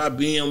boom dropped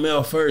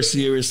BMF first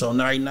series, so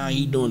right now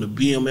he doing the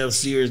BMF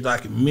series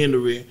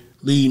documentary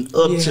leading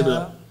up to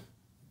the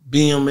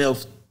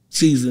BMF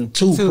season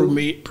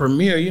 2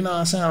 premiere. You know what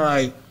I'm saying?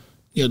 Like.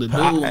 Yeah, the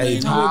dude,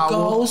 with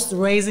Ghost,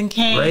 Raising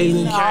Cane.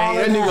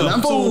 That nigga,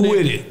 I'm fool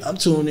with it. I'm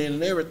tuned in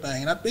and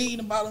everything. And I think he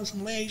bought him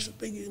some land. I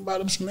think he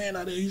bought him some land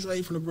out there. He's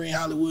like from the bring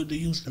Hollywood to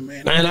Houston,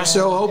 man. And I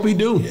sure hope he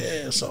do.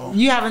 Yeah, so.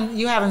 You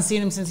haven't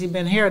seen him since he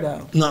been here,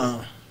 though?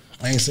 No.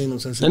 I ain't seen him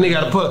since. Then they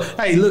got to put.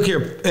 Hey, look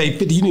here. Hey,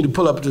 50, you need to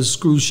pull up to the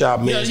screw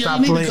shop, man.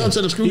 Stop you need playing. To come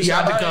to the screw you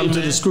shop. got to come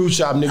to the screw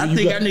shop, nigga. I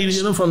think I need to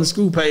hit him from the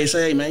screw page.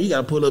 Say, hey, man, you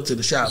got to pull up to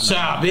the shop.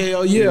 Shop,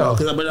 hell yeah.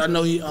 You know, but I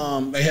know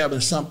they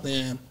having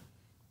something.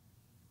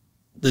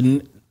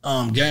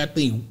 I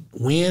think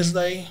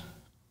Wednesday,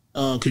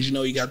 because you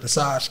know you got the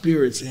Side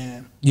Spirits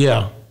in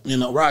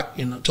Rock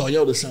in the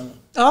Toyota Center.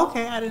 Oh,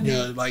 okay, I didn't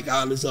know. Yeah, like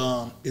all this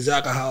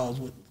alcohols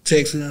with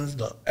Texans,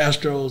 the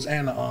Astros,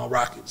 and the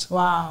Rockets.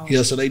 Wow.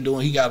 Yeah, so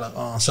he got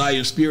a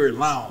Side Spirit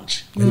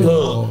Lounge in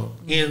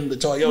the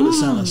Toyota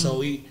Center. So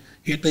he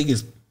think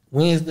it's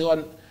Wednesday.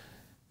 I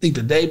think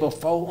the day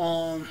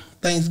before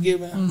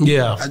Thanksgiving.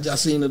 Yeah, I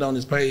just seen it on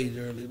his page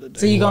earlier today.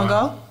 So you gonna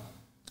go?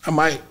 I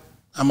might,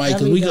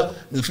 because we go.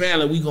 The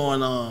family, we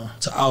going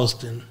to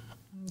Austin.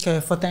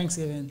 Okay, for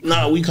Thanksgiving.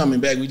 No, we coming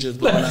back. We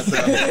just going out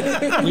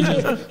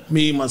there.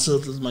 Me, my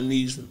sisters, my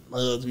niece, my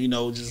husband, you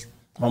know, just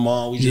my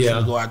mom. We just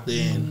gonna go out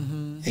there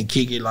and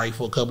kick it like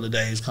for a couple of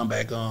days. Come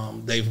back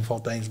day before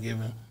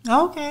Thanksgiving.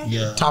 Okay.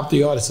 Yeah. Top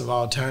 3 artists of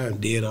all time,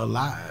 dead or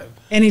alive.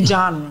 Any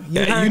genre.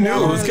 You knew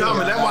it was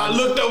coming. That's why I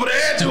looked over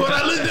there at you. When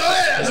I looked over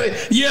there, I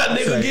said, "Yeah,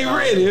 nigga, get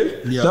ready."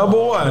 Yeah.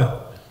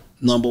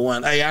 Number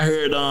one. Hey, I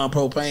heard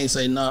Propane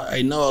say, "No,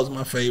 hey, Noah's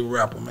my favorite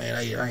rapper, man.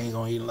 I ain't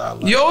gonna eat a lot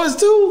of yours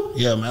too."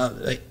 Yeah, man.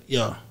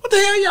 Yeah. What the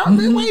hell, y'all?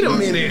 Man, wait a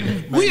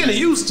minute. We in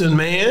Houston,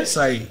 man.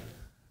 Say,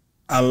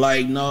 I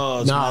like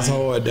Nas. Nas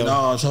hard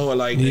though. Nas hard,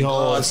 like the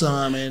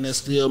Godson, man.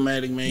 That's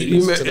Stillmatic, man. You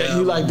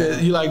like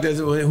that? You like that?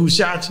 Who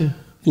shot you?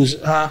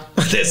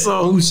 That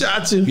song, Who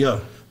Shot You? Yeah.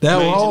 That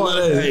was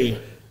hard. Hey.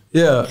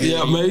 Yeah,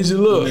 Made You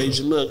Look. Made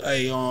You Look.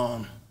 Hey,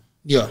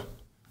 yeah.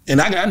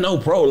 And I got no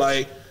Pro,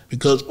 like,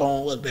 because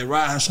on that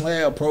Ride and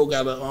Slab, Pro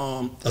got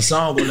a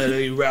song on there that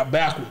he rap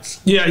backwards.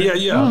 Yeah.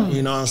 You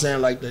know what I'm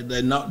saying? Like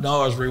that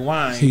Nas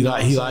Rewind. He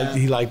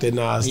like that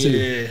Nas too.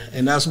 Yeah,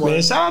 and that's why.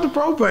 Man, shout out to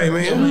Propane,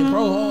 man. Man,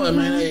 Pro hard,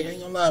 man. Hey,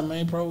 ain't gonna lie,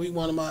 man. Pro, he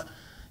one of my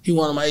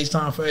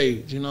H-time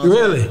faves. You know.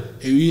 Really?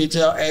 If you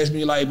ask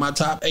me like my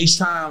top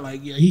H-time,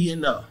 like he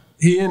in there.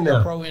 He in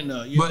there. Pro in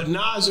there. Yeah. But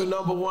Nas your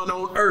number 1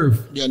 on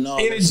earth. Yeah, no.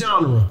 Any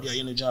genre. Yeah,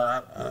 any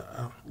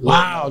genre.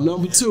 Wow,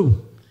 number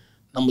 2.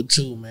 Number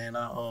 2, man.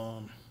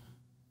 I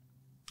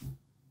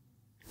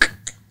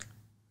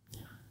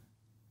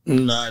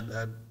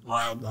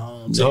ride the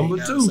home.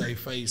 Number 2. Say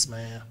Face,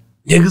 man.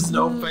 Niggas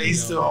no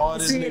face to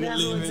artists. See, Nigga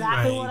that's living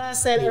exactly right. what I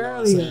said You know what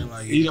I'm earlier. saying?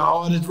 Like, You the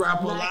hardest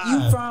rapper Like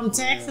alive. you from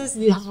Texas,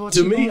 that's what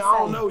To you me, I gonna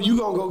don't say. know.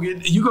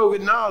 You go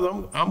get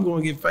Nas. I'm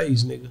going to get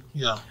face, nigga.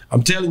 yeah.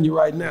 I'm telling you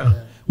right now.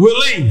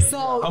 Willie,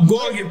 So- I'm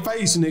going to get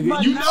face, nigga.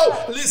 But You now-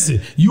 know,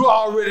 listen, you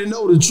already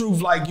know the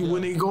truth. Like you,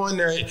 when he go in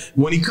there,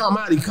 when he come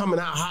out, he coming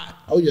out hot.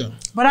 Oh yeah.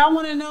 But I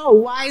want to know,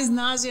 why is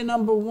Nas your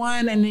number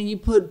one and then you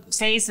put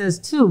Face as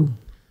two?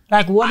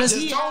 Like, what I does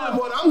just he told have? him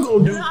what I'm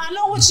going to do. No, I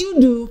know what you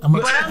do,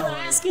 but I'm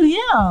asking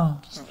him.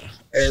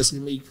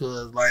 Asking me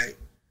because like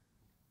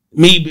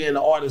me being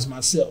the artist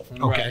myself.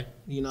 And Okay. rap,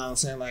 you know what I'm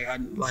saying? Like I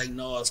like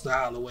Noah's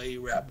style, the way he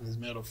rapping his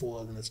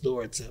metaphors and the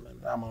storytelling.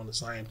 I'm on the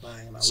same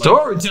thing. And I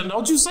Storytelling.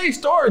 Don't you say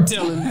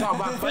storytelling. Talk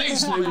about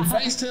face, like nigga.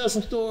 Face tells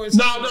some stories.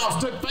 No,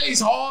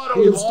 face hard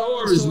on the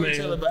stories,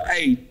 man. But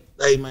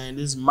hey man,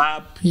 this is my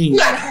opinion.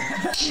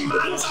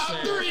 My top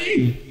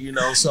three. You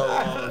know,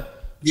 so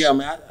yeah,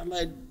 man, I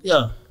like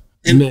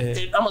And, Man.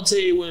 and I'm gonna tell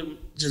you what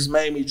just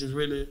made me just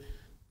really,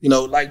 you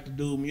know, like to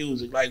do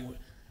music. Like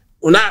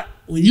when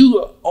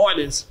you an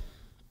artist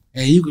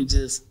and you could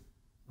just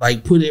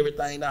like put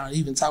everything down,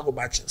 even talk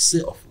about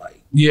yourself,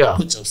 like Yeah.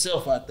 put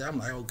yourself out there. I'm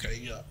like, okay,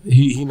 yeah,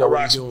 He know I what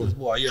rock he's with this doing.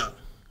 boy,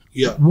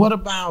 yeah. What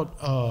about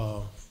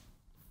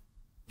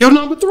your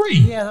number three?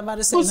 Yeah, I'm about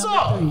to say What's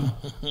number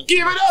up? three.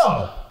 Give it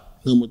up.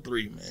 Number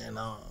 3, man.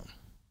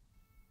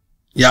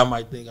 Y'all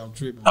might think I'm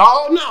tripping.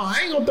 Oh no,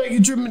 I ain't gonna think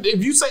you tripping.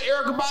 If you say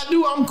Erykah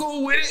Badu, I'm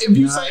cool with it. If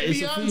you Nah, say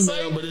it's a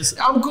female, but it's-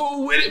 Beyonce, I'm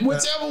cool with it.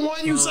 Whichever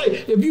one you say.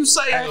 If you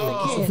say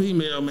It's a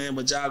female, man,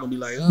 but y'all gonna be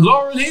like,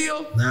 Lauryn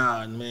Hill,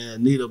 nah, man,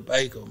 Anita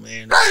Baker,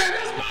 man.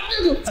 that's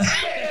my nigga.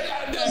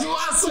 That's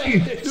what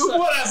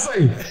I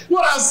say.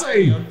 What I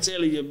say. I'm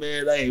telling you,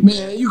 man, hey,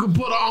 Man, you can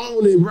put her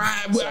on and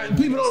ride. But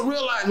people don't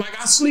realize, like,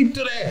 I sleep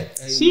to that.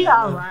 hey, She man,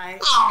 all right.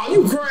 Oh,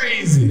 you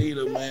crazy.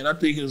 Anita, man, I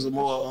think it's a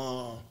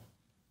more,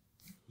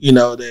 you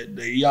know, that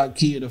the young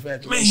kid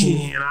infatuation.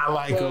 Man, I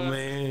like her,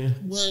 man.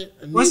 What?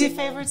 Anita, What's your man?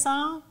 favorite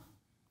song?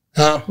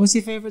 Huh? What's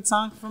your favorite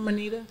song from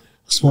Anita?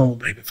 What's one with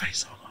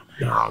Babyface? Hold on,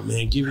 man. Nah,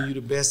 man, giving you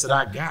the best that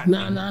I got.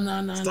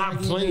 Nah. Stop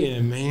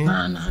playing, man.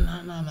 Nah.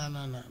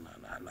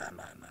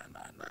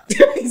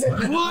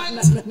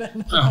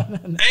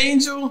 What?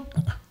 Angel?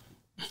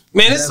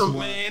 Man, that's some,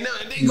 man,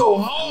 they go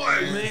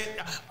hard, man.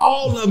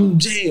 All of them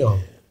jam.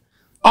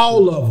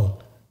 All of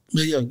them.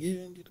 But yeah,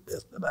 get the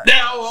best of that.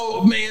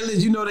 Now, man,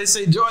 listen, you know they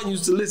say Jordan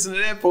used to listen to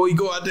that before he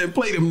go out there and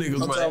play them niggas, I'm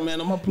man. talking,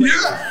 man, I'm gonna play.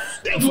 Yeah,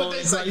 that's what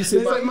they say. They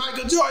say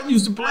Michael Jordan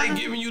used to play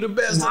giving you the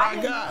best that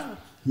I got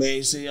Man,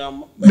 you see,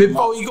 I'm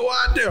before he go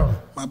out there.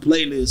 my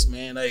playlist,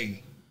 man.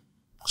 Hey,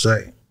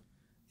 say,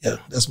 yeah,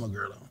 that's my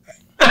girl.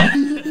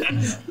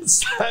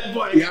 That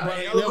boy got a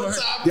hell of a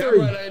top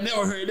three. I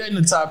never heard that in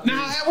the top 3.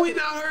 Now, have we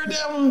not heard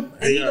that one?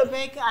 Anita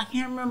Baker, I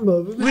can't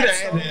remember. We done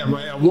had that,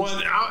 man. One,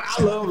 I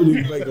love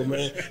Anita Baker,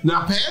 man.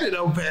 Now, Patty,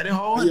 though, Patty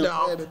hard, Yeah,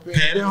 dog. Patty.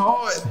 Patty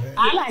hard.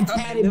 I like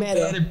Patty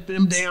better.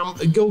 Them damn,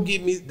 go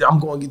get me. I'm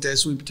going to get that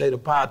sweet potato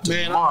pie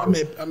tomorrow.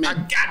 Man, I I mean-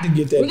 got to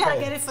get that. We gotta pie.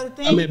 get it for the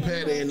thing. I met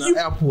Patty in the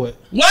airport.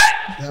 What?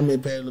 I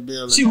met Patty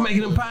LaBelle. She was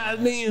making them pies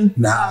then?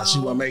 Nah, she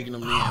wasn't making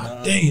them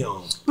then.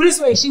 Damn. Put it this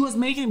way, she was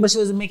making it, but she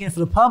wasn't making it for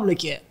the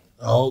public yet.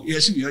 Oh, yeah,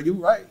 you're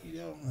right.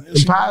 Yeah, The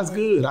pie's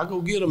good. I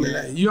go get them.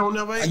 Yeah. You don't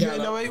never ate, you got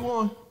ain't never ate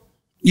one?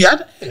 Yeah,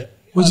 I did.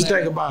 What you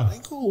think about They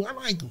it? cool. I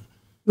like them.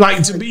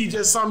 Like to be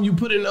just something you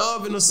put in the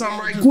oven or something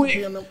right just quick.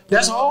 put in the-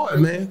 That's hard,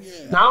 man.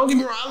 Yeah. Now don't get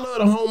me wrong, I love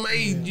the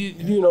homemade,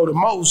 you know, the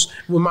most.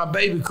 When my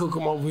baby cook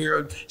them over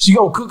here, she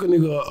gonna cook a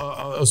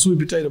nigga a sweet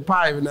potato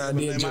pie every now and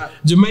then, Man,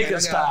 Jamaican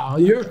man, style.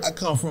 You? I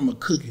come from a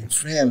cooking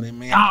family,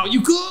 man. Oh,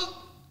 you cook?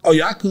 Oh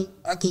yeah,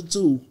 I cook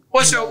too.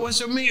 What's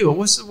your meal?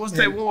 What's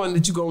that one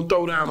that you gonna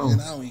throw down on?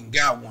 And I don't even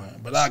got one,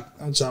 but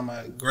I'm talking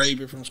about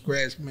gravy from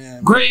scratch,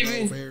 man.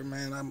 Gravy? My favorite,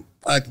 man.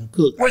 I can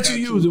cook. What I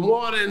you got using?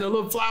 Water and a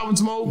little flour and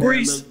some old Man,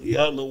 grease? a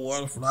little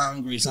water, flour,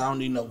 and grease. I don't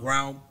need no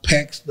ground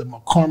packs, the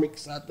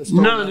McCormick's out the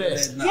store. None of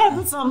that. Nah. Yeah,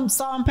 put some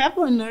salt and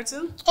pepper in there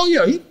too. Oh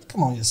yeah,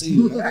 come on, you see.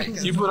 You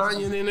put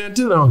onion in there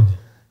too, don't you?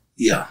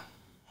 Yeah,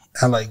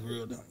 I like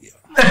grilled onion.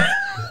 Yeah.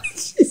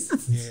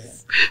 Yeah.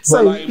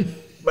 So-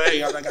 But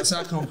hey, like I said,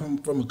 I come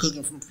from a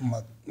cooking from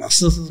my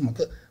sisters, my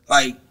cook.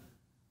 Like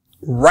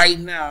right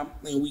now,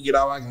 when we get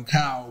out, I can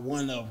call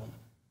one of them,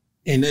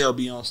 and they'll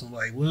be on some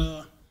like,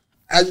 well,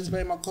 I just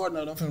paid my card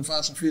note. I'm finna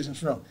find some fish and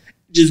shrimp.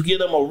 Just give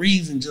them a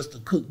reason just to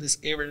cook this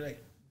every day.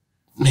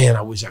 Man,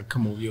 I wish I could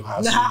come over your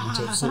house and eat with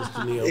your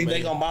sister, Neil, They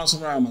man. gonna bounce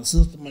around. My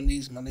sister, my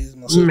niece, my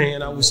sister.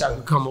 Man, I wish I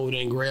could come over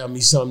there and grab me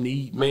something to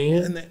eat,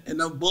 man. And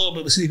the boy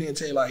will sit here and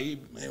tell you, like, hey,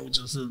 man, what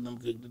your sister them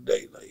cook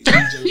today? Like,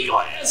 you He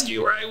gonna ask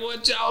you, right,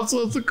 what y'all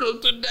supposed to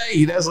cook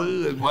today? That's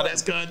hood, boy,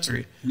 that's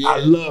country. Yeah. I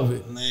love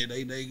it. Man,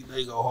 they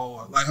go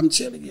hard. Like I'm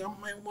telling you,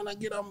 man, when I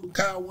get on the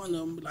car, one of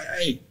them be like,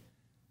 hey,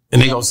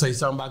 And they gonna say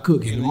something about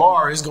cooking.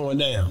 Tomorrow it's going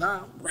down.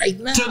 nah, right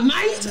now.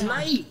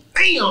 Tonight?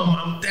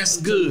 Damn, that's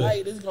good.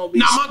 Tonight, it's gonna be.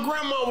 Now, my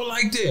grandma was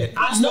like that.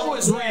 I know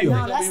it's real.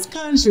 No, that's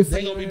country for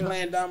They gonna be you.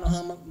 playing Diamond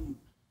Hummer.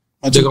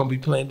 They're gonna be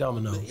playing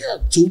domino. Yeah,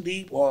 2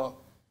 deep or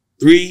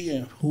 3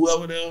 and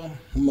whoever they're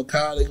in my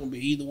car, they gonna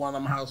be either one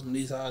of them house from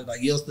these houses.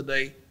 Like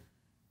yesterday,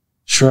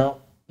 Shrimp.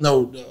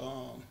 No,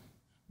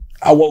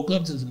 I woke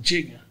up to some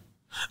chicken.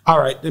 All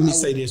right, let me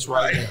say this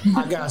right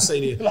now. I gotta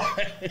say this.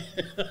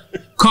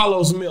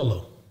 Carlos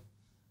Miller.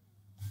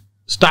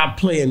 Stop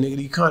playing, nigga.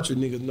 These country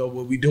niggas know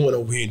what we doing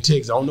over here in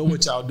Texas. I don't know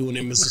what y'all doing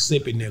in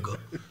Mississippi, nigga.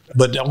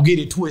 But don't get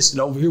it twisted.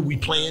 Over here, we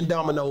playing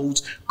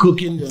dominoes,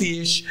 cooking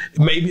fish,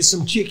 maybe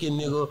some chicken,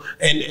 nigga.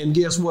 And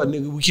guess what,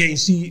 nigga? We can't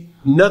see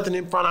nothing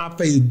in front of our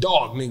face.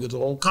 Dark, nigga. So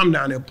don't come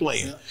down there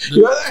playing.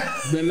 Yeah.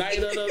 The night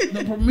of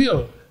the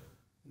premiere.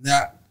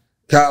 Now,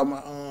 called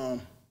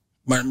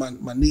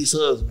my niece's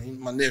husband,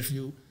 my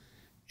nephew,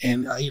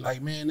 and he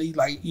like, man, he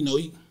like, you know,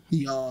 he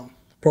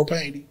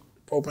propane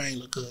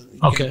look good.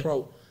 Okay.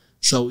 Pro.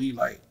 So he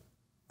like,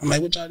 I'm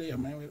like, what y'all there,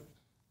 man?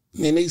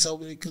 And he's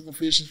over there cooking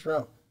fish and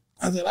shrimp.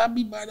 I said, I'll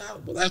be by the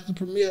house. But after the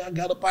premiere, I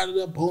got up out of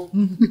there,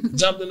 boom,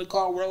 jumped in the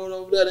car, rolled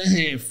over there.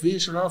 They had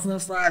fish and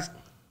French fries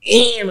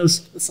and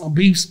some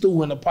beef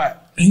stew in the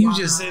pot. And you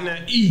just sitting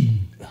there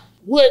eating.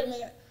 What,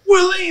 man?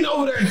 We're lean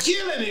over there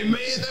killing it, man.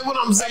 That's what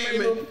I'm saying,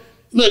 man.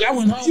 Look, I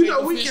went home. You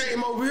know, we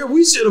came over here.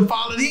 We should have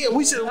followed him.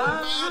 We should have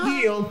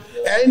found him.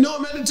 I didn't know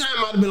him at the time.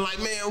 I'd have been like,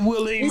 man,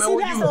 Willie, man,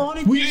 where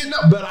you? We didn't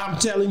know. But I'm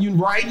telling you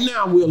right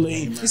now,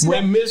 Willie,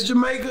 when Miss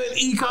Jamaica and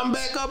E come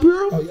back up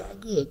here, oh, y'all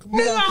good. Come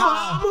on,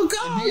 I'm going to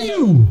call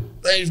you.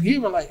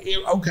 Thanksgiving, like,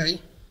 okay.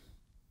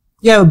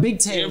 Yeah, a big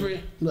table.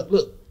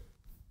 Look,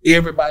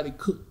 everybody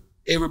cook.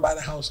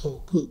 Everybody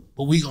household cook.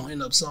 But we going to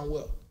end up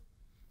somewhere.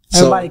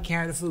 Everybody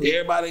carry the food.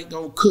 Everybody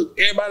going to cook.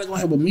 Everybody going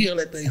to have a meal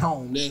at their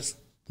home.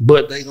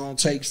 But they gonna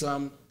take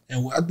some,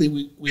 and I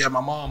think we have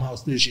my mom's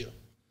house this year.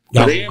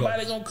 But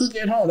everybody gonna cook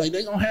at home. Like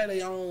they gonna have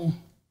their own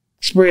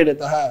spread at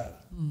the house.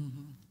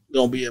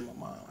 Gonna be at my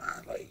mom's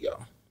house. Like,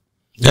 yo.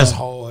 That's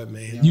hard,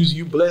 man. Yeah.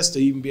 You blessed to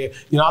even be.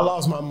 You know, I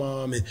lost my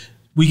mom, and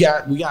we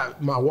got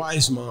my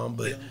wife's mom.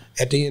 But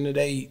at the end of the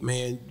day,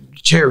 man,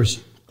 cherish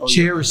it.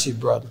 Cherish it,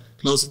 brother.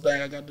 Closest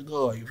thing I got to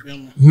go. You feel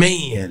me?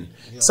 Man,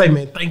 say,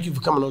 man, thank you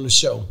for coming on the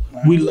show.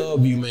 We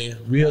love you, man.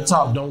 Real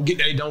talk.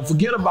 Don't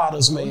forget about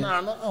us, man.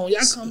 No. Y'all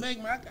come back,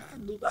 man. I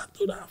do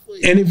that for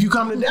you. And if you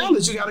come to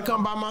Dallas, you got to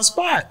come by my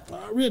spot.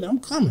 Already,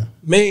 I'm coming.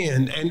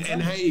 Man, and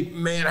hey,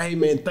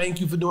 man, thank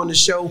you for doing the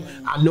show.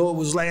 I know it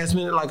was last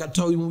minute, like I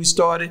told you when we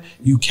started.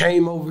 You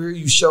came over here,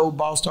 you showed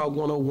Boss Talk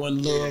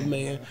 101 love,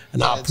 man,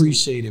 and I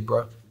appreciate it,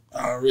 bro.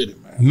 Already,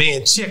 man.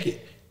 Man, check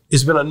it.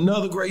 It's been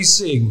another great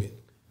segment.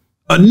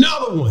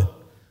 Another one.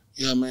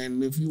 Yeah,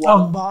 man. If you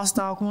want Boss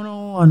Talk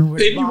 101.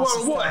 If you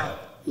want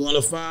what? You want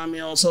to find me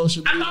on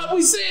social media? I thought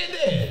we said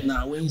that.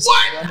 Nah, we ain't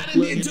what? I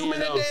done did too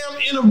many damn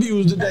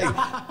interviews today.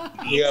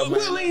 Yeah, man.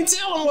 Willeen,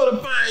 tell them where to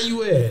find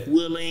you at.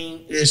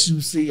 Willeen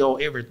SUC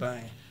on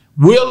everything.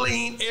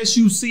 Willeen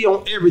SUC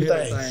on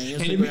everything.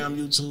 Instagram,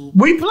 YouTube.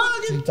 We plug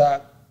it.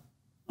 TikTok.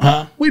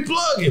 Huh? We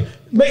plug it.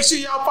 Make sure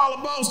y'all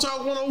follow Boss Talk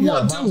 101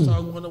 yeah, too. Boss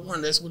Talk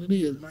 101. That's what it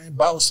is, man.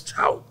 Boss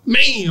Talk.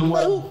 Man,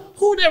 what?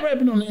 Who that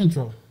rapping on the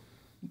intro?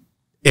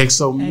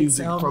 XO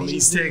Music from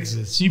East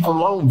Texas. She from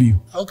Longview.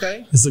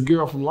 Okay. It's a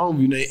girl from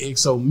Longview named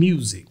XO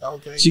Music.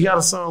 Okay. She got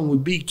a song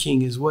with Beat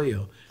King as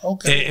well.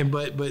 Okay.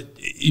 But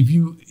if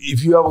you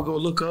ever go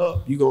look her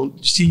up, you gonna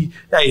see.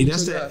 Hey,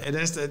 that's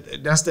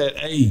that.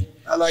 Hey,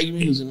 I like your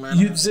music, man.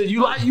 You said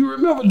you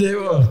remember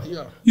that?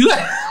 Yeah. You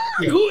like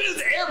who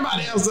is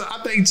everybody else?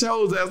 I think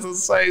Chose has the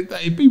same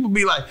thing. People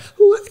be like,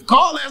 who?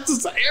 Carl has the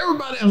same.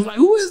 Everybody else like,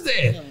 who is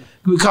that? Yeah.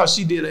 Because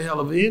she did a hell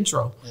of an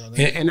intro,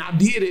 and I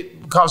did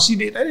it because she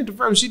did. That ain't the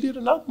first. She did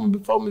another one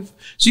before me.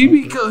 She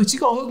gonna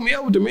hook me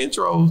up with them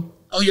intros.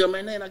 Oh yeah,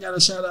 man. Then I got to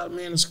shout out,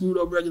 man, to Screwed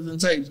Up Records and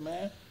Tapes,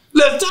 man.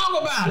 Let's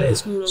talk about it.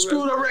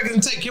 Screwed Up Records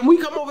and Tapes. Can we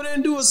come over there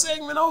and do a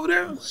segment over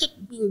there? What?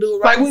 We can do it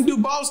right. Like we can do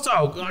Boss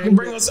Talk. I can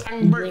bring a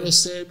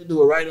segment.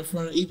 Do it right in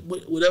front of each,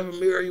 whatever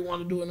mirror you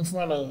want to do in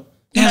front of.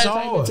 That's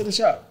hard. To the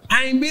shop.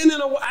 I ain't been in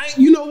a.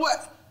 You know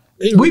what?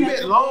 We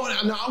been long.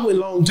 I went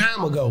a long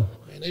time ago.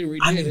 Man,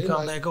 I need to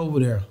come back over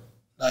there.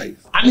 Nice.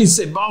 I need to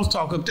set Boss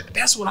Talk up there.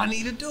 That's what I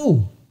need to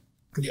do.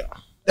 Yeah.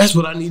 That's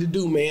what I need to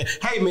do, man.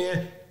 Hey,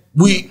 man,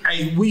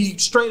 we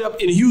straight up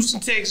in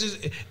Houston, Texas.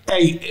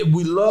 Hey,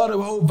 we love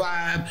the whole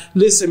vibe.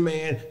 Listen,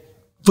 man,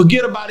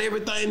 forget about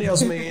everything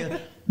else,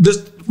 man.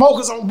 Just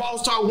focus on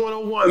Boss Talk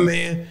 101,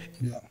 man.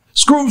 Yeah.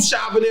 Screw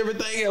shop and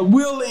everything else.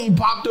 Willeen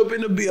popped up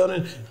in the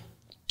building.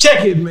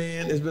 Check it,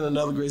 man. It's been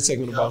another great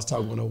segment of Boss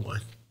Talk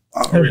 101.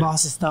 Her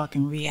boss is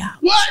talking. We out.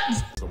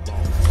 What?